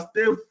we shall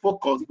stay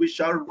focused. We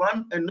shall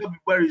run and not be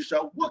weary. We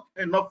shall walk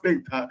and not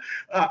faint.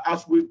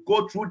 As we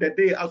go through the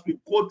day, as we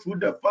go through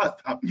the fast,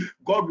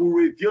 God will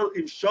reveal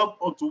himself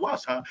unto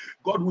us.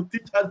 God will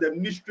teach us the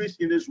mysteries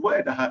in his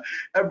word.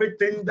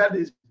 Everything that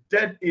is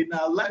dead in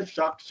our life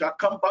shall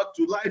come back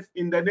to life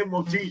in the name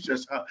of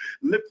Jesus.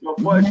 Lift your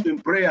voice in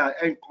prayer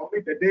and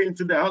commit the day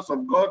into the hands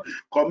of God.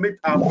 Commit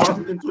our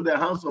past into the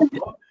hands of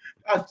God.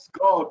 Ask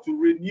God to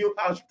renew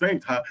our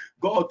strength,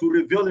 God to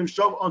reveal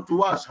himself unto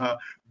us.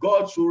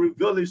 God should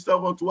reveal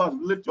himself unto us.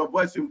 Lift your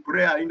voice in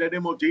prayer in the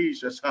name of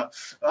Jesus. I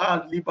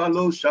want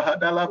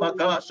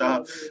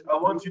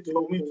you to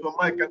unmute your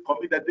mic and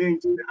commit the day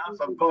into the hands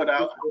of God.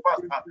 The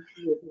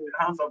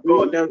hands of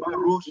God. Let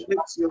your Holy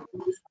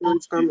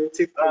Spirit come and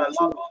take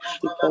control.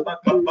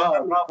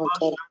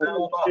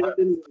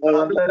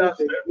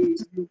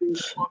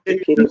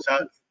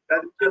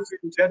 That every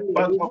dead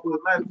part of our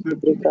life will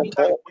be back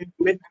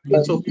into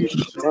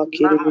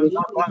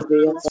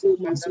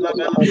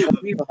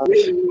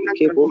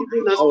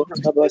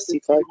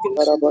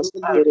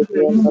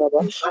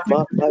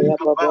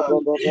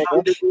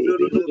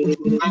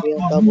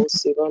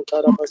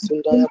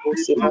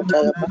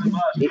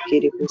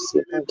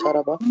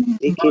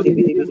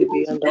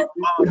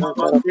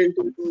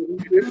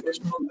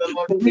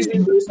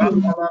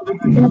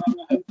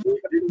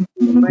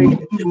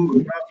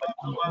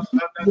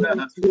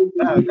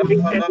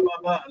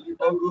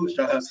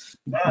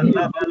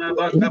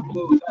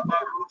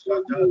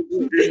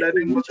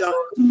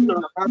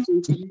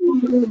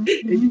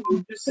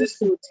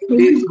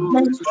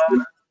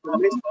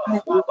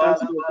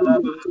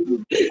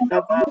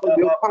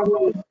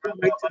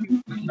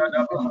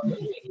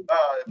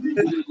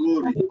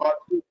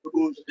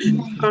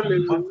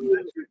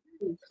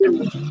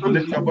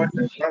Lift your voice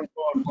and thank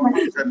God for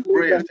answered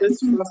prayers.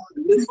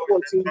 This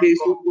 14 days,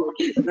 oh God,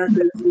 that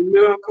there's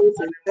miracles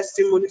and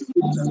testimonies to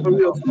the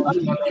story of our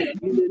life.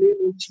 In the name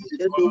of Jesus,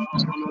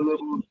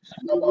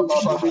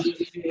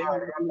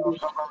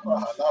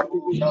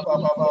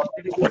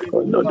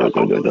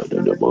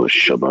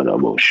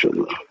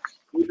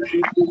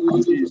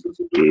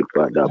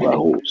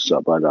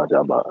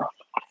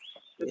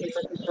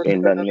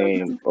 in the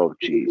name of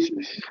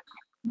Jesus.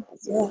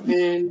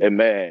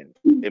 Amen.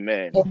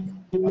 Amen.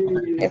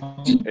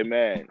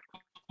 Amen.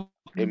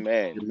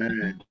 Amen.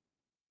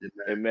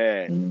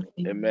 Amen.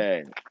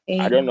 Amen.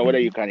 I don't know whether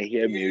you can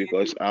hear me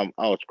because I'm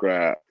out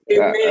cry.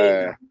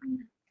 Amen.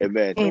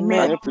 Amen.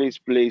 Can you please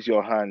place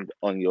your hand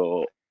on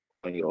your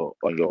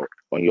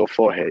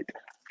forehead?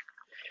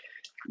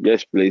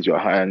 Just place your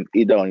hand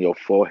either on your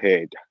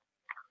forehead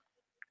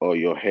or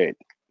your head.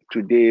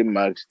 Today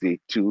marks day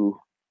 2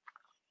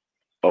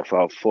 of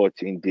our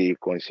 14-day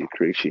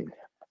consecration.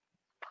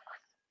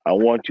 I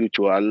want you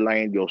to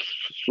align your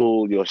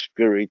soul, your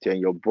spirit, and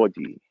your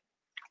body.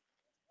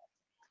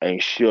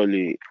 And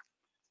surely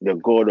the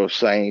God of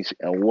signs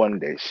and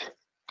wonders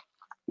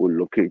will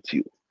locate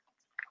you.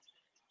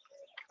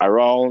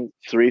 Around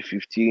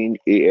 3:15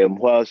 a.m.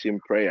 whilst in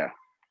prayer,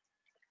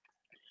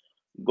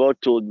 God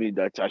told me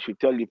that I should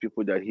tell you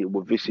people that he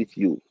will visit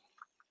you,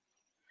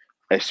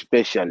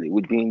 especially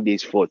within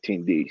these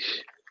 14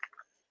 days.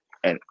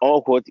 And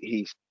all what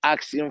he's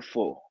asking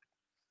for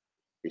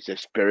is a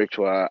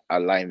spiritual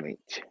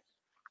alignment.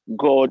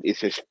 God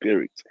is a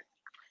spirit,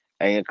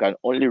 and you can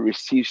only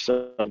receive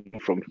something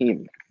from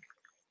him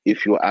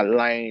if you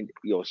align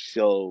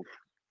yourself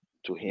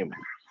to him.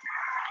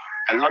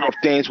 A lot of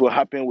things will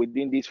happen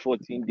within these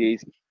 14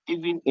 days,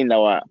 even in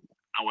our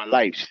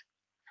lives.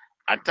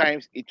 At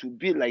times, it will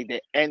be like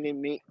the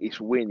enemy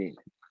is winning,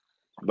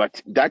 but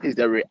that is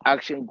the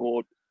reaction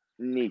God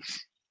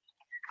needs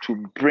to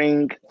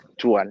bring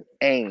to an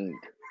end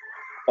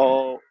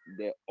all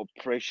the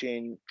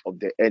oppression of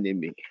the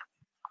enemy.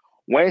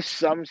 When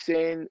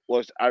Samson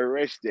was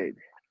arrested,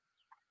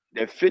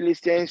 the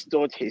Philistines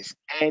thought his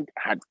end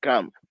had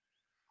come.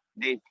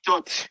 They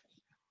thought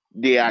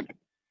they had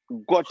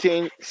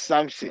gotten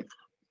Samson,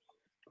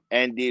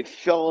 and they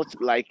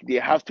felt like they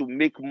have to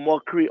make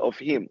mockery of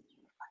him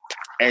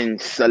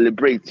and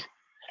celebrate.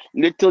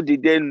 Little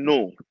did they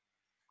know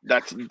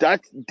that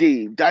that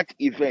day, that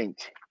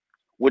event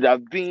would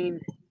have been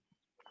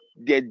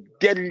the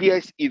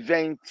deadliest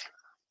event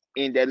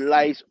in the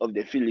lives of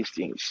the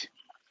Philistines.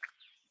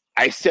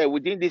 I said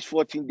within these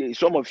 14 days,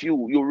 some of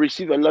you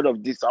receive a lot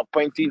of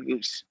disappointing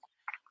news.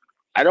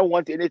 I don't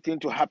want anything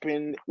to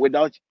happen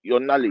without your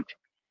knowledge.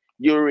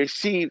 You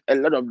receive a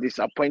lot of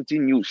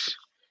disappointing news.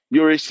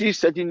 You receive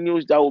certain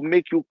news that will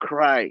make you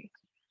cry,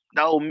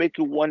 that will make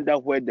you wonder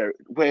where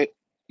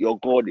your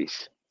God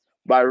is.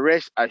 But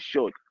rest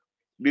assured,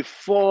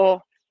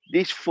 before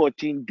these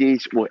 14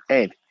 days will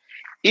end,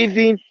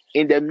 even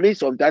in the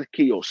midst of that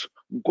chaos,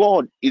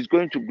 God is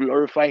going to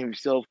glorify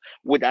himself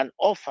with an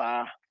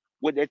offer,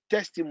 with a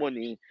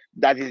testimony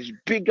that is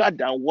bigger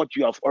than what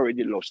you have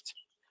already lost.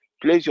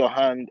 Place your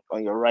hand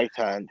on your right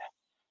hand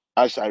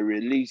as I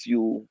release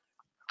you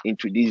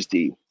into this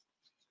day.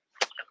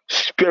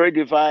 Spirit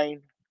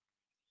divine,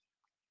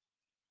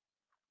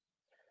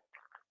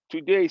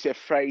 today is a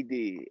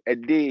Friday, a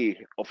day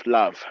of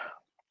love,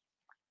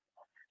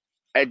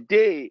 a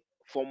day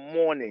for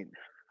mourning,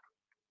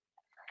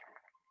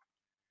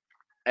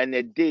 and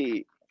a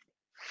day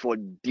for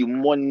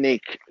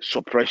demonic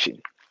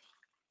suppression.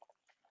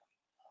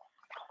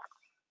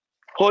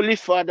 Holy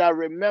Father,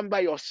 remember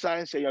your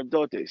sons and your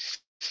daughters.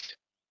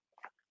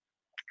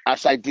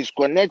 As I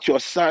disconnect your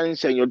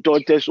sons and your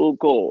daughters, oh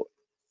God,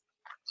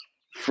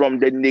 from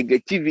the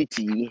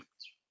negativity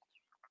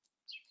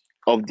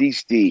of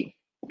this day,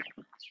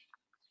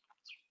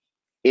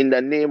 in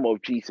the name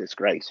of Jesus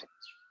Christ.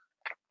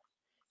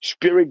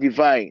 Spirit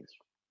divine,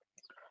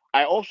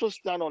 I also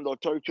stand on the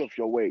authority of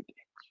your word.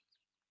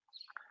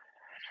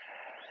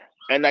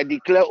 And I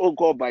declare, oh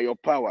God, by your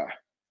power,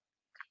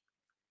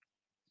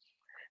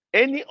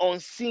 any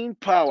unseen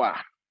power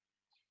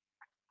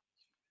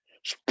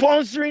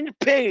sponsoring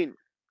pain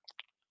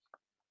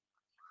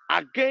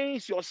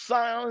against your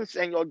sons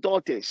and your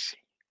daughters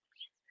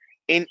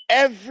in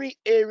every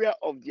area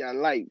of their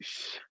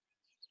lives,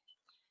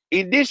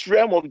 in this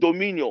realm of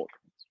dominion,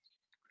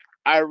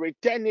 I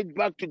return it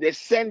back to the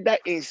sender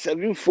in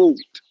sevenfold.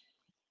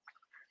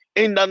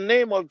 In the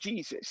name of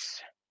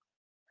Jesus,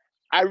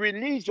 I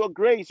release your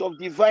grace of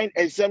divine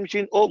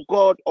exemption, oh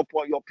God,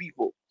 upon your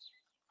people.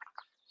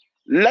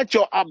 Let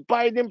your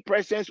abiding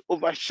presence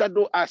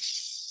overshadow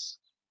us.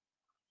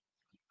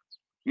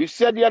 You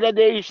said the other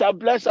day, you shall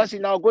bless us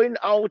in our going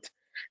out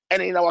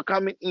and in our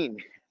coming in.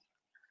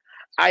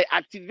 I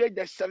activate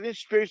the seven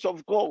spirits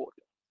of God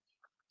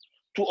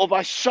to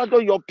overshadow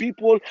your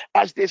people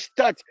as they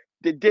start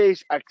the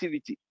day's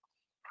activity.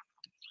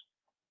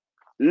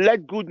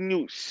 Let good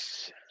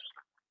news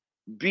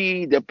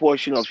be the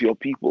portion of your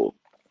people.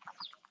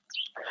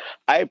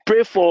 I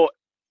pray for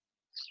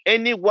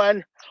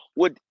anyone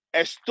with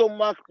a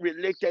stomach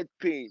related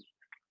pain,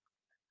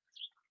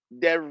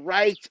 the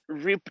right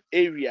rib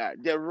area.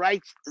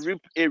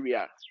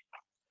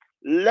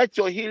 Let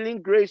your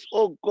healing grace,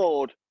 oh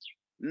God,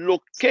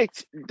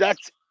 locate that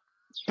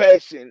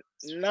person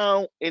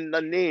now in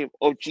the name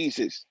of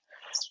Jesus.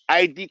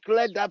 I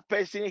declare that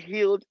person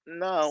healed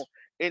now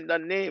in the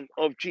name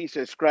of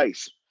Jesus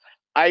Christ.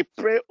 I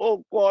pray,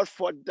 oh God,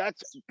 for that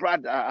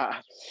brother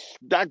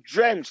that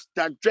dreamt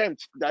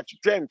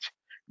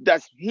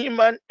that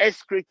human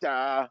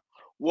excreta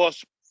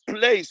was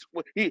placed.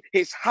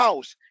 His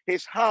house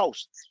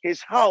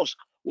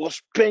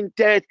was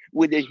painted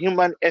with a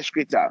human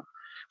excreta.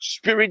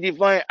 Spirit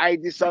divine, I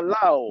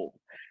disallow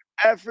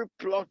every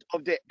plot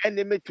of the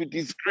enemy to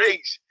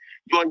disgrace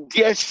your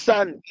dear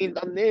son in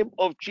the name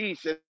of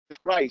Jesus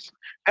Christ.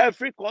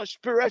 Every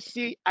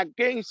conspiracy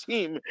against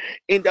him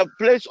in the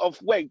place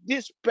of work.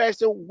 This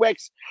person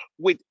works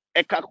with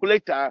a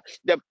calculator.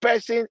 The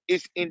person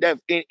is in the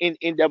is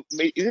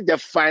it the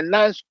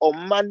finance or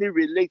money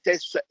related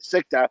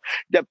sector.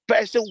 The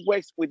person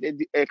works with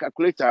a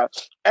calculator.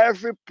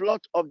 Every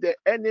plot of the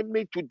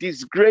enemy to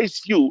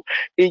disgrace you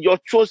in your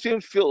chosen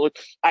field,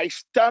 I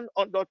stand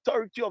on the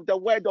authority of the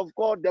word of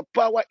God, the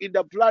power in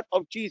the blood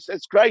of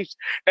Jesus Christ,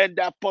 and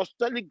the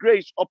apostolic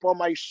grace upon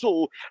my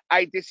soul.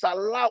 I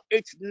disallow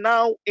it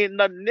now in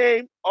the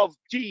name of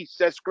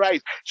Jesus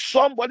Christ.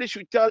 Somebody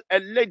should tell a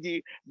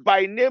lady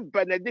by name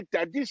Benedicta.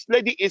 This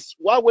lady is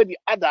one way or the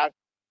other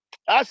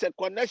has a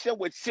connection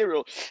with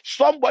Cyril.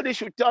 Somebody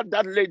should tell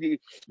that lady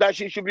that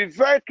she should be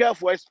very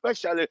careful,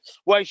 especially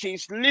when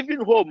she's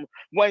leaving home,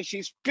 when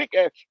she's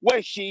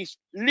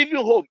leaving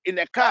home in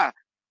a car,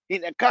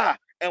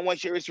 and when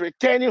she is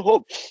returning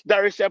home.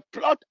 There is a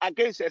plot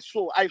against her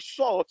soul. I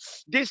saw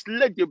this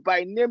lady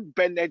by name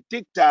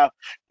Benedicta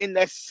in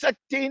a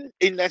certain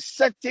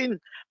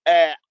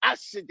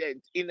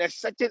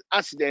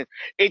accident.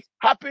 It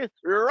happened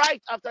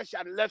right after she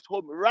had left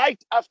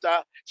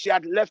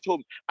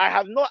home. I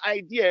have no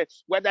idea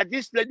whether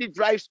this lady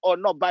drives or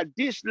not, but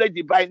this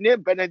lady by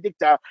name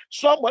Benedicta,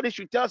 somebody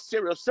should tell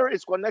Cyril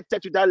is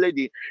connected to that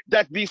lady,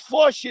 that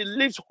before she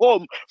leaves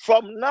home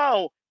from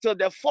now till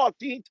the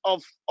 14th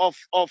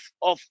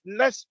of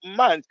next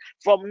month,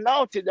 from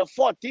now till the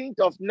 14th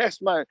of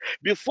next month,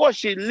 before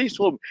she leaves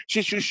home,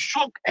 she should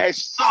soak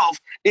herself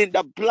in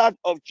the blood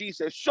of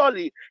Jesus.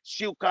 Surely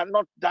she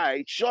cannot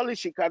die.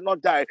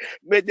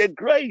 May the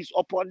grace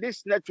upon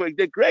this network,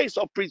 the grace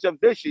of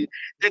preservation,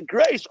 the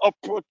grace of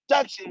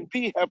protection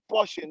be her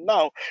portion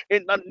now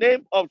in the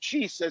name of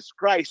Jesus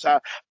Christ.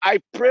 I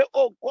pray,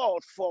 oh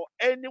God, for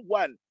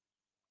anyone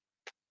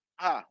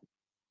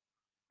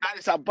that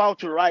is about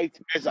to write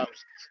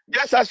exams.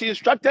 Just as you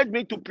instructed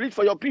me to plead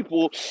for your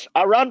people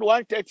around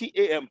 1:30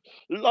 a.m.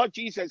 Lord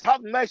Jesus,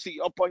 have mercy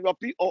upon your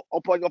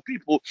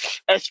people,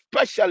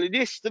 especially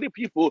these three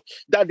people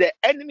that the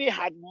enemy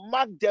had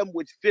marked them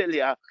with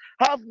failure.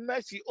 Have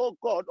mercy, oh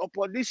God,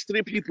 upon these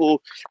three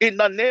people in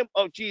the name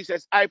of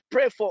Jesus. I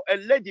pray for a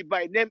lady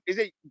by name, is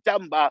it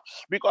Jamba?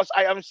 Because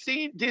I am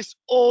seeing this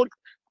old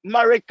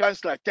married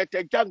counselor,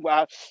 Tete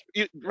Jangwa,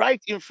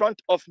 right in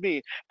front of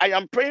me. I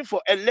am praying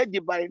for a lady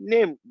by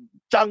name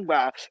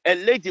Jamba,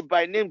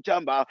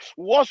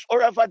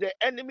 whatsoever the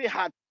enemy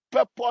had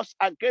purpose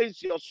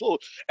against your soul,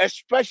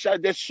 especially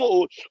the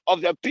soul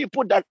of the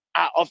people that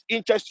are of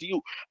interest to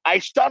you. I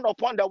stand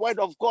upon the word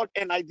of God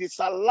and I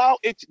disallow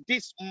it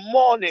this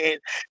morning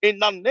in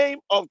the name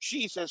of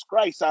Jesus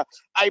Christ.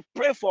 I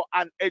pray for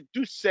an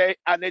Eduse.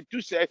 I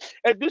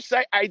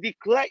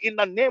declare in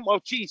the name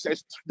of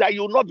Jesus that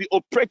you will not be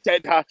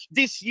operated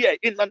this year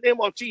in the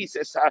name of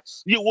Jesus.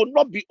 You will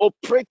not be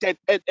operated.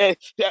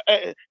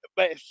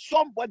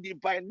 Somebody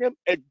by name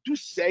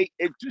Eduse,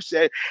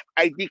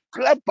 I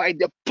declare by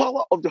the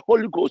power of the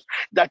Holy Ghost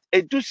that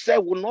Eduse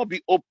will not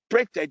be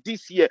operated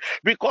this year,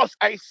 because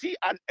I see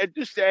an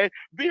Eduse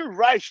being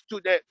rushed to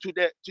the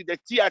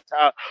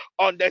theater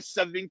on the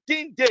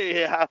 17th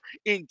day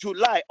in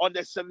July. On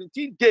the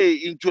 17th day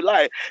in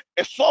July,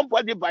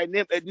 somebody by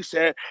name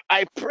Eduse,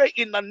 I pray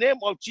in the name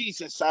of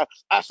Jesus,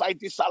 as I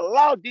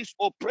disallow this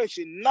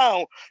operation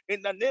now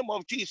in the name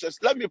of Jesus.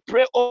 Let me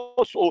pray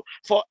also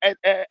for a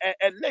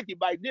lady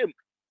by name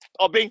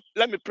Obin.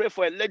 Let me pray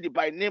for a lady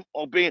by name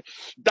Obin.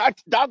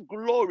 That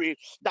glory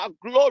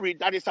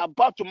that is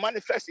about to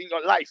manifest in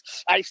your life,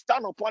 I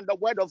stand upon the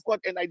word of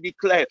God and I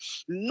declare,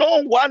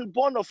 no one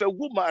born of a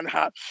woman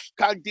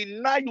can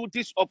deny you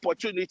this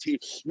opportunity.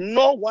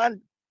 No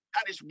one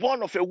that is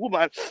born of a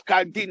woman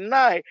can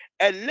deny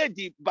a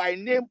lady by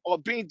name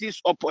of being this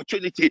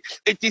opportunity.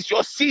 It is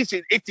your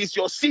season. It is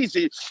your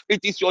season. It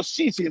is your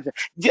season.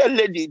 Dear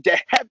lady, the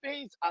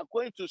heavens are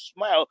going to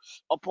smile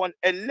upon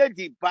a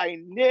lady by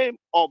name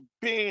of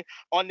being,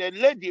 on a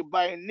lady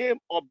by name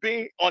of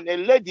being, on a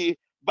lady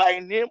by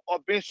name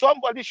of being.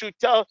 Somebody should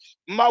tell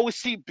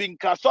Mausi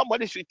Binka.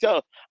 Somebody should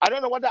tell. I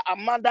don't know whether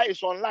Amanda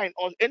is online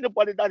or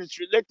anybody that is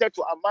related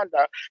to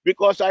Amanda,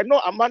 because I know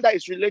Amanda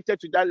is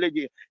related to that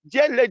lady.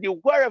 Dear lady,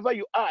 wherever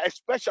you are,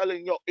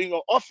 especially in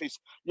your office,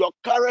 your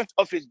current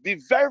office, be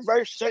very,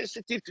 very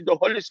sensitive to the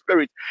Holy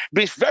Spirit.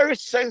 Be very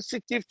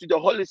sensitive to the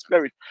Holy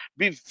Spirit.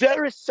 Be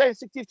very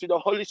sensitive to the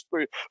Holy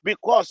Spirit,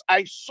 because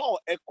I saw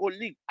a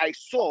colleague. I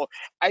saw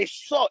a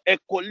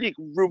colleague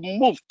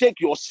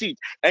take your seat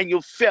and you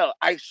fell.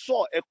 I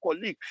saw a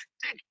colleague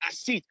take a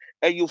seat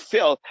and you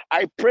fell.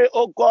 I pray,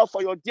 oh God,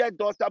 for your dear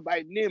daughter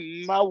by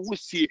name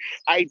Mawusi.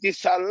 I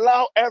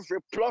disallow every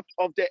plot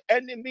of the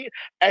enemy,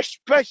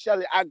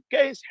 especially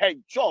against her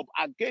job,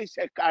 against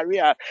her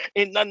career.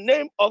 In the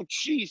name of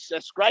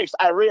Jesus Christ,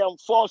 I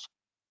reinforce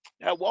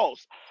her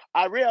walls.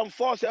 I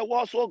reinforce her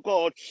walls, oh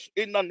God,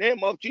 in the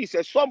name of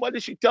Jesus. Somebody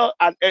should tell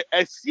an a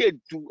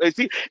Siedu, or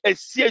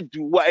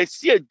a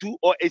Siedu.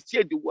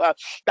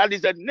 That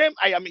is the name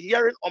I am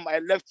hearing on my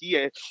left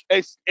ear.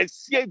 A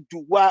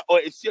Siedu or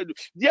a Siedu.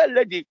 Dear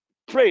lady,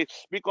 pray,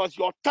 because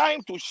your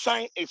time to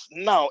shine is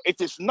now. It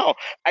is now.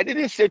 I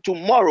didn't say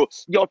tomorrow.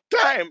 Your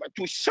time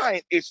to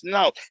shine is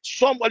now.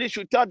 Somebody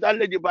should tell that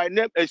lady by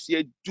name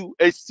Esiedu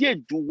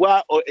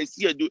or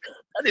Esiedu.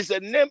 That is the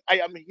name I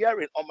am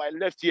hearing on my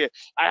left ear.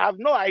 I have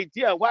no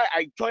idea why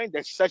I joined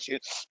the session,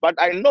 but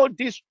I know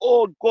this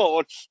old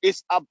God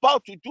is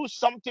about to do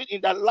something in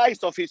the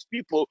lives of his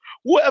people.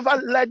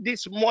 Whoever led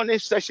this morning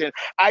session,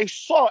 I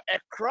saw a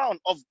crown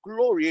of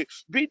glory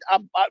being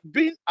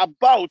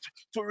about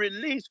to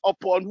release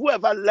upon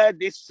whoever led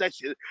this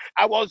session.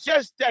 I was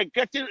just there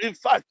getting, in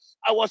fact,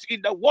 I was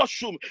in the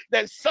washroom.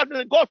 Then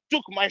suddenly God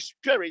took my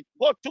spirit.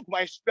 God took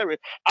my spirit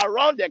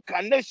around the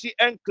Kaneshi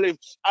enclave,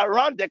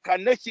 around the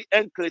Kaneshi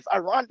enclave,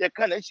 around the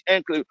Kaneshi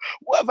enclave.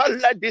 Whoever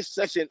led this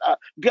session,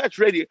 get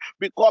ready,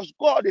 because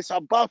God is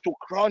about to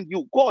crown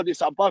you. God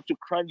is about to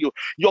crown you.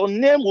 Your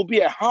name will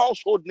be a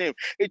household name.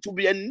 It will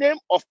be a name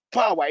of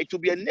power. It will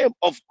be a name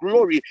of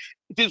glory.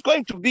 It is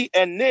going to be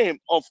a name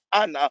of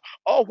honor.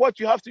 All what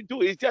you have to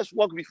do is just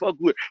walk before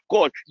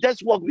God.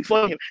 Just walk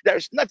before him. There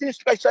is nothing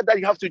special that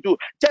you have to do.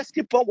 Just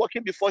keep on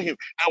walking before him.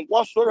 And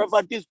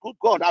whatsoever this good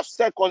God has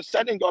said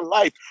concerning your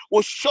life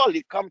will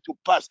surely come to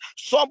pass.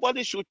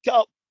 Somebody should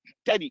tell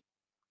Teddy,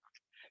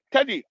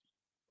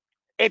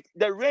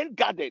 the rain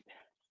gathered.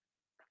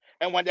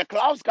 And when the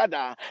clouds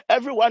gather,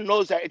 everyone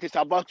knows that it is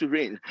about to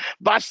rain.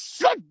 But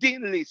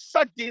suddenly, a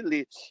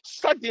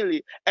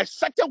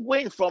certain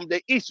wind from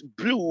the east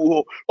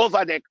blew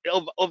over the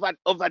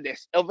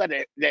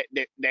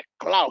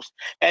clouds,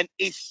 and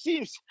it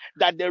seems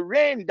that the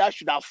rain that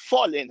should have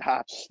fallen,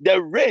 the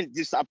rain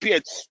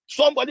disappeared.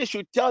 Somebody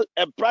should tell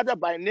a brother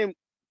by name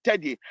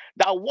Teddy,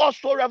 that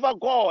whatsoever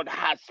God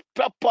has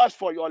purpose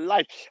for your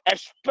life,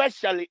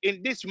 especially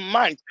in this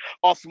month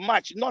of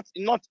March, not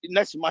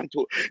next month,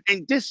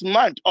 in this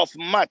month of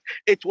March,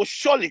 it will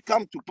surely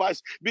come to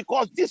pass,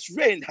 because this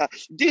rain, I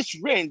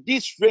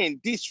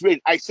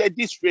said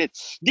this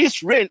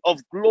rain of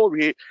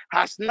glory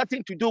has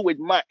nothing to do with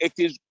man. It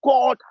is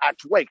God at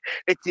work.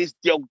 It is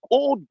the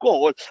old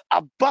God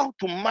about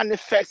to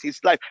manifest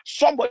his life.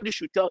 Somebody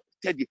should tell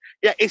Teddy,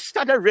 yeah, it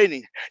started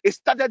raining, it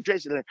started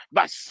drizzling,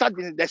 but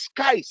suddenly the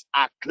skies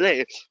are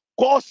clear.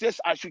 God says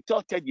I should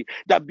tell Teddy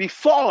that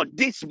before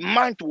this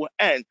month will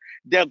end,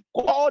 the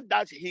God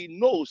that he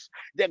knows,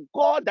 the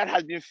God that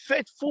has been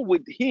faithful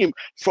with him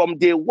from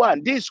day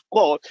one, this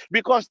God,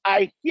 because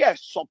I hear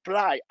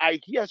supply,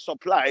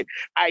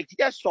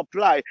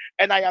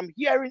 and I am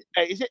hearing,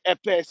 is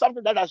it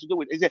something that has to do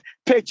with, is it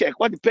paycheck?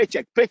 What the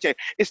paycheck? Paycheck.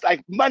 It's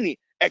like money.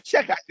 A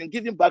check has been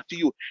given back to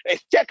you. A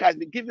check has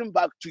been given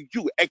back to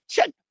you. A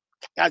check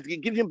has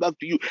been given back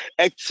to you.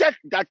 A check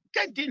that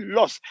Teddy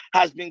lost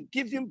has been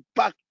given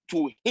back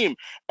to him.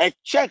 A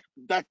check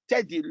that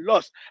Teddy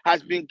lost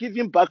has been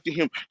given back to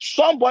him.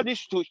 Somebody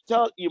should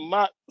tell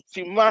Ima,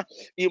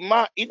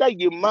 either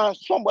Ima,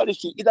 somebody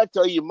should either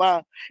tell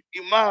Ima,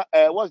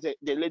 what's the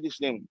lady's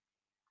name?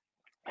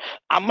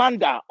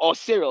 Amanda or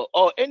Cyril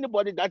or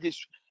anybody that is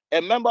a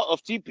member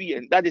of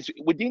TPN that is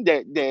within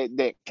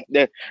the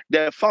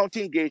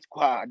Fountain Gate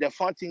Choir,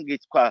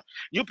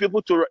 you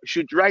people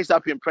should rise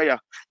up in prayer,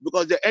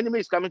 because the enemy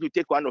is coming to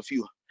take one of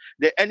you.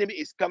 The enemy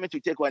is coming to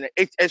take one.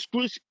 It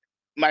excludes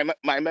my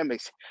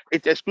members.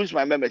 It excludes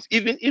my members.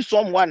 Even if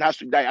someone has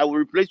to die, I will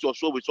replace your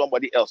soul with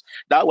somebody else.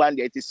 That one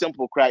there, it is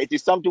simple cry. It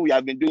is something we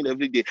have been doing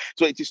every day.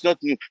 So it is not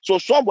new. So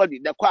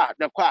somebody, the choir,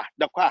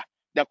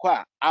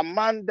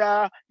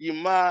 Amanda,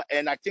 Ima,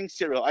 and I think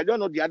Cyril. I don't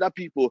know the other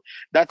people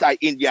that are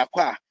in their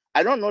choir.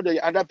 I don't know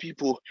the other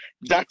people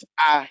that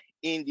are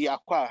in their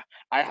choir.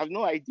 I have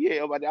no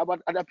idea about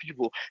other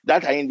people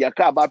that are in their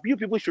choir. But you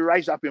people should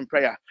rise up in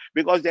prayer,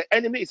 because the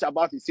enemy is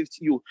about to sift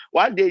you.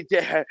 One day,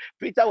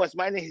 Peter was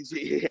minding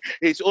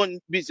his own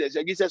business,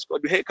 and Jesus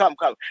said, "Hey, come."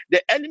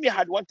 The enemy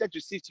had wanted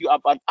to sift you up,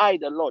 but I,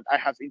 the Lord, I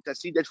have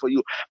interceded for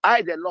you.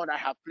 I, the Lord, I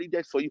have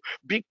pleaded for you.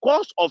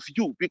 Because of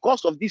you,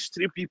 because of these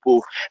three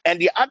people and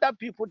the other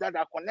people that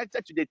are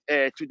connected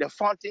to the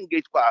Fountain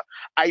Gate Choir,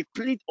 I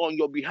plead on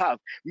your behalf.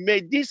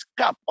 May this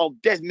cup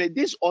of death, may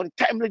this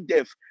untimely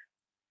death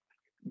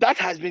that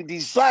has been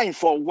designed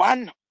for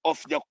one of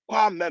the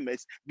choir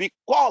members,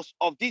 because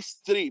of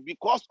these three,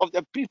 because of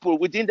the people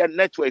within the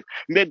network,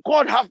 may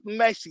God have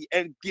mercy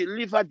and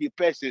deliver the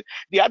person.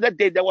 The other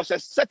day, there was a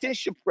certain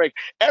shipwreck.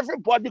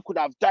 Everybody could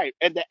have died,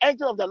 and the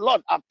angel of the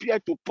Lord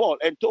appeared to Paul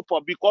and told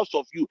Paul, because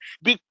of you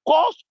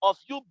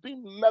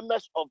being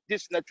members of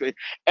this network,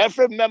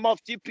 every member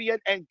of TPN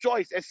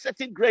enjoys a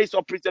certain grace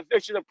of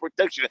preservation and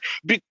protection.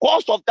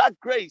 Because of that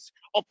grace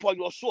upon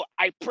your soul,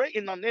 I pray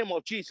in the name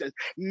of Jesus,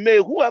 may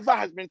whoever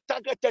has been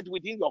targeted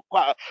within your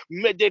choir,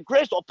 may the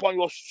grace upon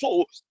your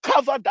soul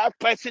cover that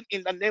person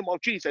in the name of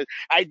Jesus.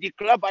 I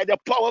declare by the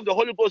power of the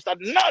Holy Ghost that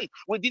none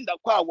within the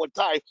choir will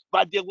die,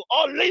 but they will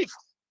all live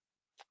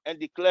and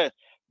declare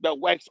the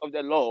works of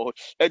the Lord,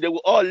 and they will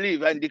all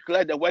live and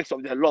declare the works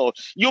of the Lord.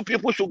 You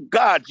people should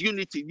guard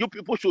unity. You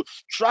people should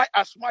try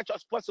as much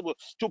as possible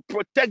to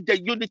protect the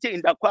unity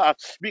in the choir,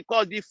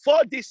 because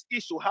before this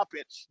issue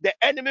happens, the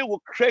enemy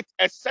will create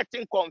a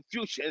certain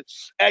confusion.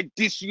 A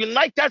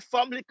disunited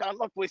family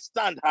cannot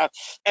withstand her.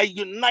 A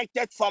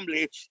disunited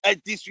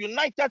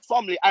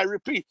family, I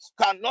repeat,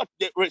 cannot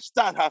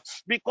withstand her,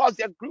 because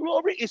the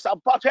glory is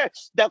about her.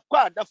 The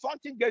choir, the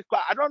Fountain Gate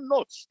Choir. I don't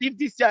know if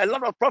this year a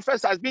lot of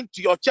prophets has been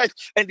to your church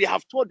and they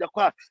have told the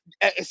choir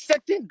a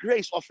certain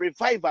grace of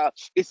revival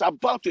is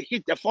about to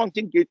hit the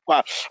Fountain Gate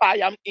Choir. I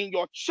am in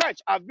your church.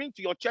 I've been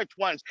to your church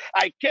once.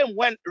 I came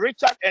when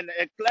Richard and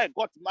Claire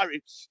got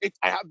married.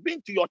 I have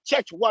been to your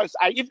church once.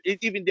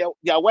 Even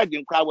their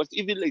wedding choir was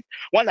even late.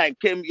 When I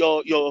came,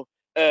 your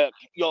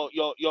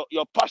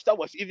pastor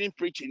was even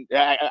preaching.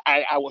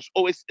 I was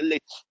always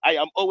late. I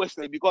am always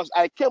late because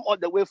I came all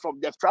the way from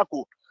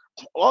Deftraco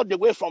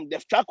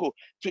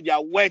to their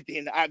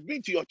wedding. I've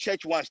been to your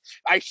church once.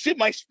 I see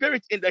my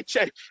spirit in the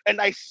church, and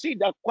I see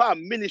the choir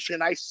ministry,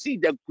 and I see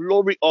the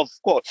glory of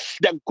God.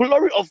 The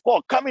glory of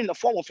God coming in the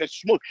form of a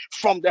smoke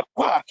from the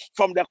choir,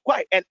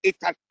 and it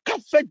had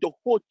covered the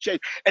whole church.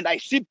 And I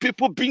see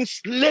people being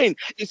slain.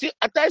 You see,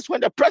 at times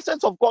when the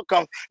presence of God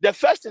comes, the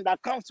first thing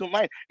that comes to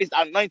mind is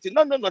anointing.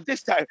 No.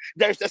 This time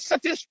there is a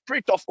certain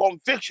spirit of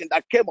conviction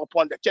that came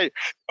upon the church.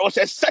 There was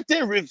a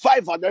certain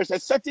revival. There is a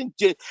certain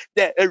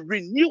a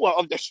renewal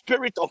of the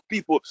spirit of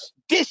people.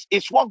 This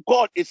is what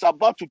God is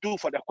about to do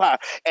for the choir,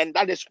 and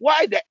that is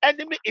why the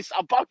enemy is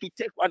about to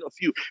take one of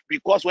you.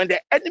 Because when the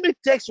enemy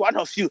takes one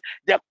of you,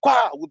 the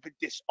choir will be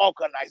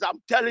disorganized.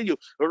 I'm telling you,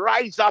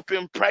 rise up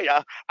in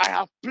prayer. I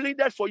have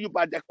pleaded for you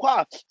by the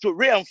choir to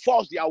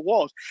reinforce their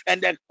walls,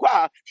 and the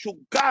choir should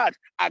guard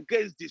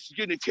against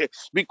disunity.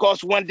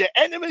 Because when the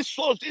enemy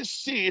sows this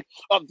seed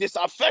of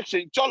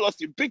disaffection,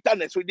 jealousy,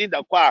 bitterness within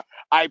the choir,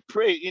 I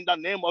pray in the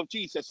name of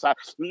Jesus,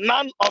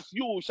 none of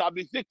you shall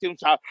be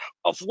victims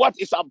of what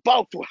is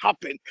about to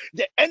happen.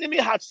 The enemy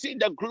has seen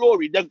the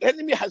glory.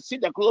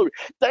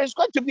 There is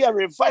going to be a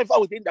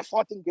revival within the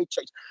Fountain Gate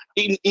Church,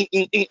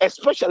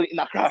 especially in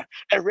Accra.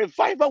 A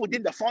revival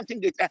within the Fountain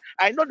Gate.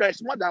 I know there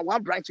is more than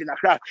one branch in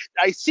Accra. Accra,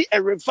 I see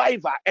a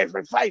reviver.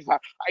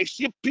 I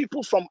see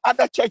people from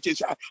other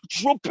churches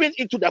dropping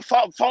into the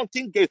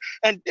fountain gate.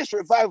 And this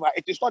revival,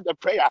 it is not the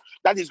prayer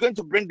that is going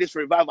to bring this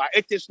revival.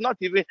 It is not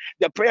even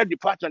the prayer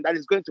department that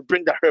is going to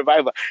bring the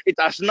revival. It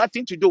has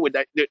nothing to do with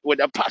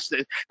the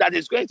pastor that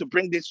is going to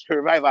bring this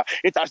revival.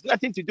 It has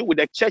nothing to do with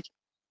the church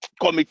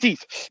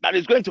committees that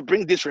is going to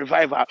bring this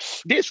revival.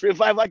 This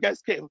revival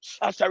just came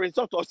as a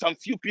result of some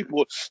few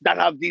people that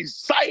have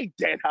decided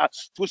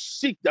to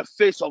seek the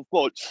face of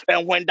God.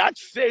 And when that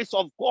face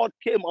of God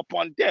came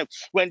upon them,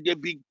 when they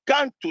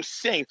began to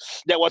sing,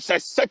 there was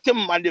a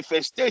certain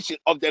manifestation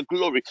of the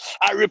glory.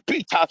 I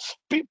repeat,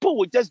 people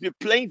will just be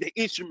playing the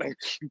instrument,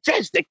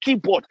 just the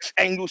keyboard,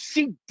 and you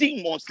see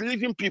demons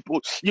leaving people.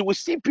 You will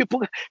see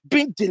people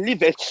being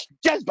delivered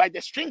just by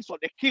the strings of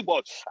the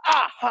keyboard.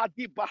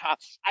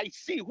 I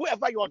see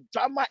whoever your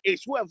drama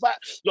is,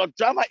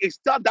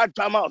 tell that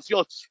drama of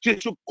yours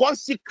to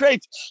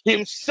consecrate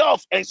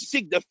himself and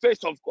seek the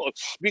face of God,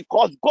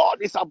 because God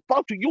is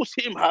about to use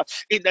him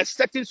in a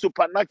certain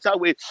supernatural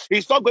way.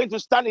 He's not going to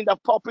stand in the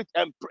pulpit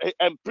and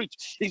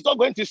preach. He's not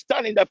going to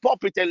stand in the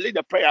pulpit and lead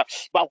the prayer.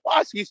 But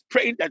whilst he's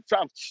praying the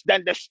drums,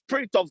 then the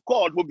Spirit of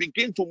God will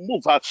begin to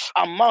move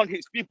among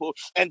his people,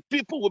 and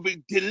people will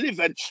be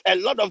delivered. A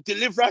lot of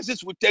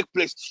deliverances will take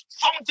place.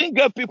 Something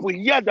good people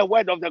hear the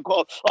word of the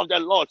God of the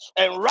Lord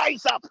and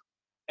rise up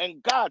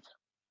and guard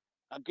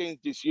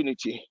against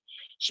disunity.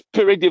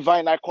 Spirit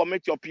divine, I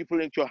commit your people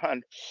into your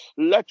hand.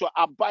 Let your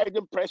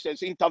abiding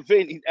presence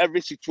intervene in every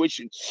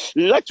situation.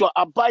 Let your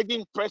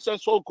abiding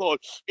presence, oh God,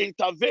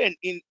 intervene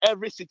in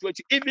every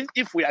situation, even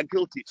if we are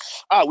guilty.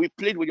 We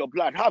plead with your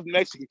blood. Have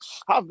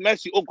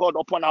mercy, oh God,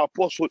 upon our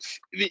apostle.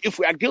 Even if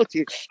we are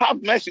guilty,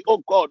 have mercy,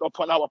 oh God,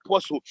 upon our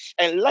apostle,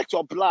 and let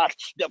your blood,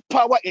 the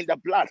power in the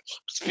blood,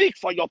 speak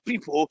for your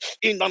people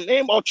in the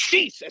name of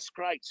Jesus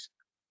Christ.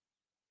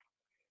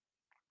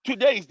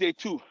 Today is day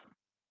 2.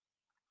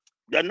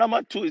 The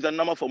number 2 is a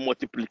number for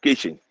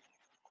multiplication.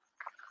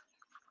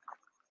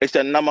 It's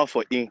a number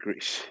for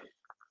increase.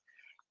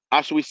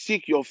 As we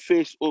seek your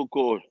face, oh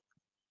God,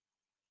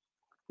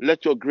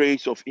 let your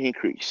grace of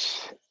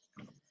increase,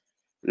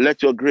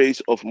 let your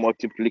grace of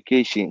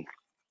multiplication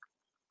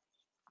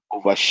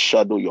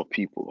overshadow your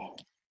people.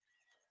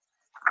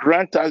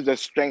 Grant us the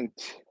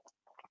strength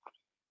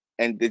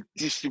and the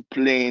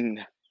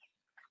discipline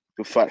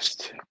to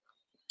fast.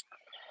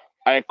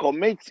 I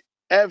commit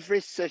every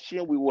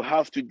session we will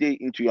have today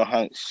into your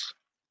hands.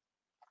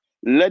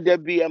 Let there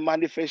be a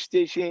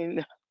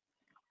manifestation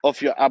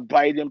of your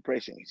abiding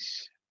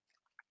presence.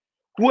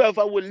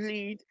 Whoever will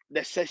lead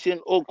the session,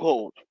 oh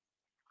God,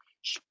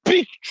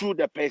 speak through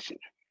the person.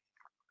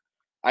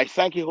 I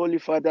thank you, Holy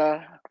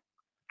Father,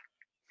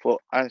 for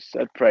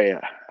answered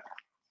prayer.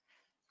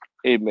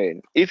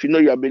 Amen. If you know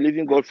you are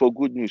believing God for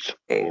good news,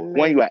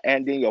 when you are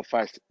ending your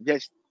fast,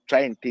 just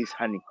try and taste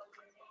honey.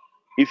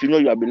 If you know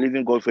you are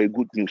believing God for a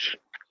good news,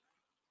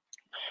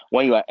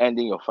 when you are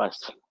ending your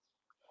fast,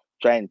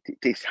 try and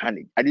taste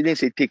honey. I didn't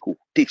say take,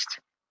 taste.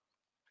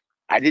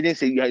 I didn't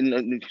say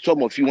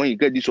some of you, when you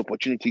get this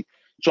opportunity,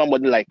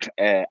 somebody like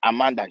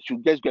Amanda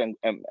should just go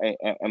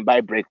and buy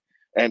bread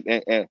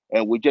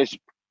and we just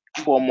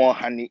pour more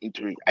honey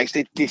into it. I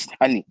said taste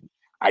honey.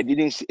 I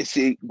didn't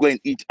say go and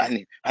eat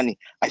honey.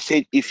 I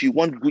said if you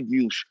want good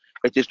news,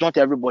 it is not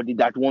everybody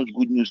that wants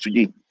good news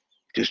today.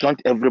 It is not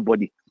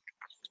everybody.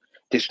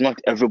 It is not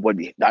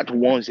everybody that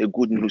wants a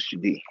good news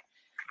today.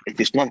 It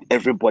is not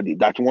everybody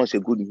that wants a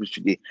good news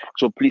today.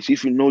 So please,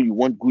 if you know you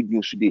want good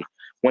news today,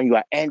 when you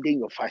are ending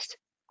your fast,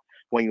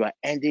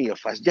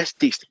 just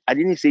taste. I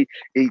didn't say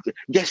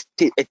just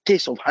take a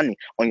taste of honey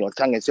on your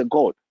tongue and say,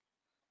 God,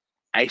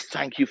 I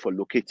thank you for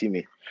locating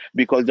me,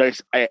 because there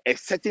is a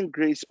certain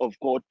grace of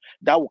God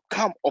that will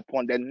come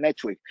upon the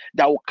network,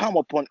 that will come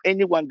upon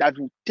anyone that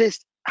will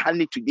taste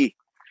honey today.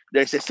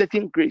 There is a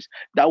certain grace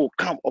that will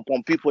come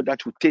upon people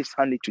that will taste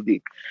honey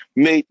today.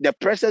 May the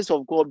presence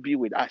of God be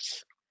with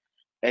us,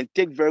 and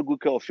take very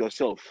good care of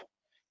yourself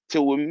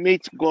till we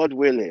meet, God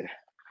willing,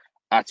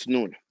 at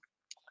noon.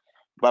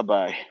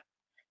 Bye-bye.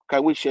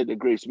 Can we share the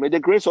grace? May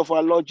the grace of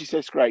our Lord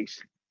Jesus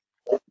Christ,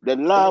 the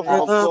love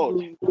of God,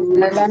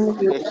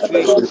 the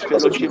sweet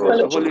fellowship of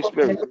the Holy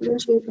Spirit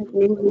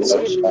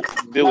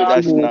be with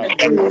us now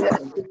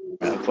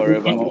and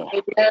forevermore.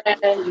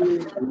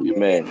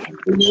 Amen.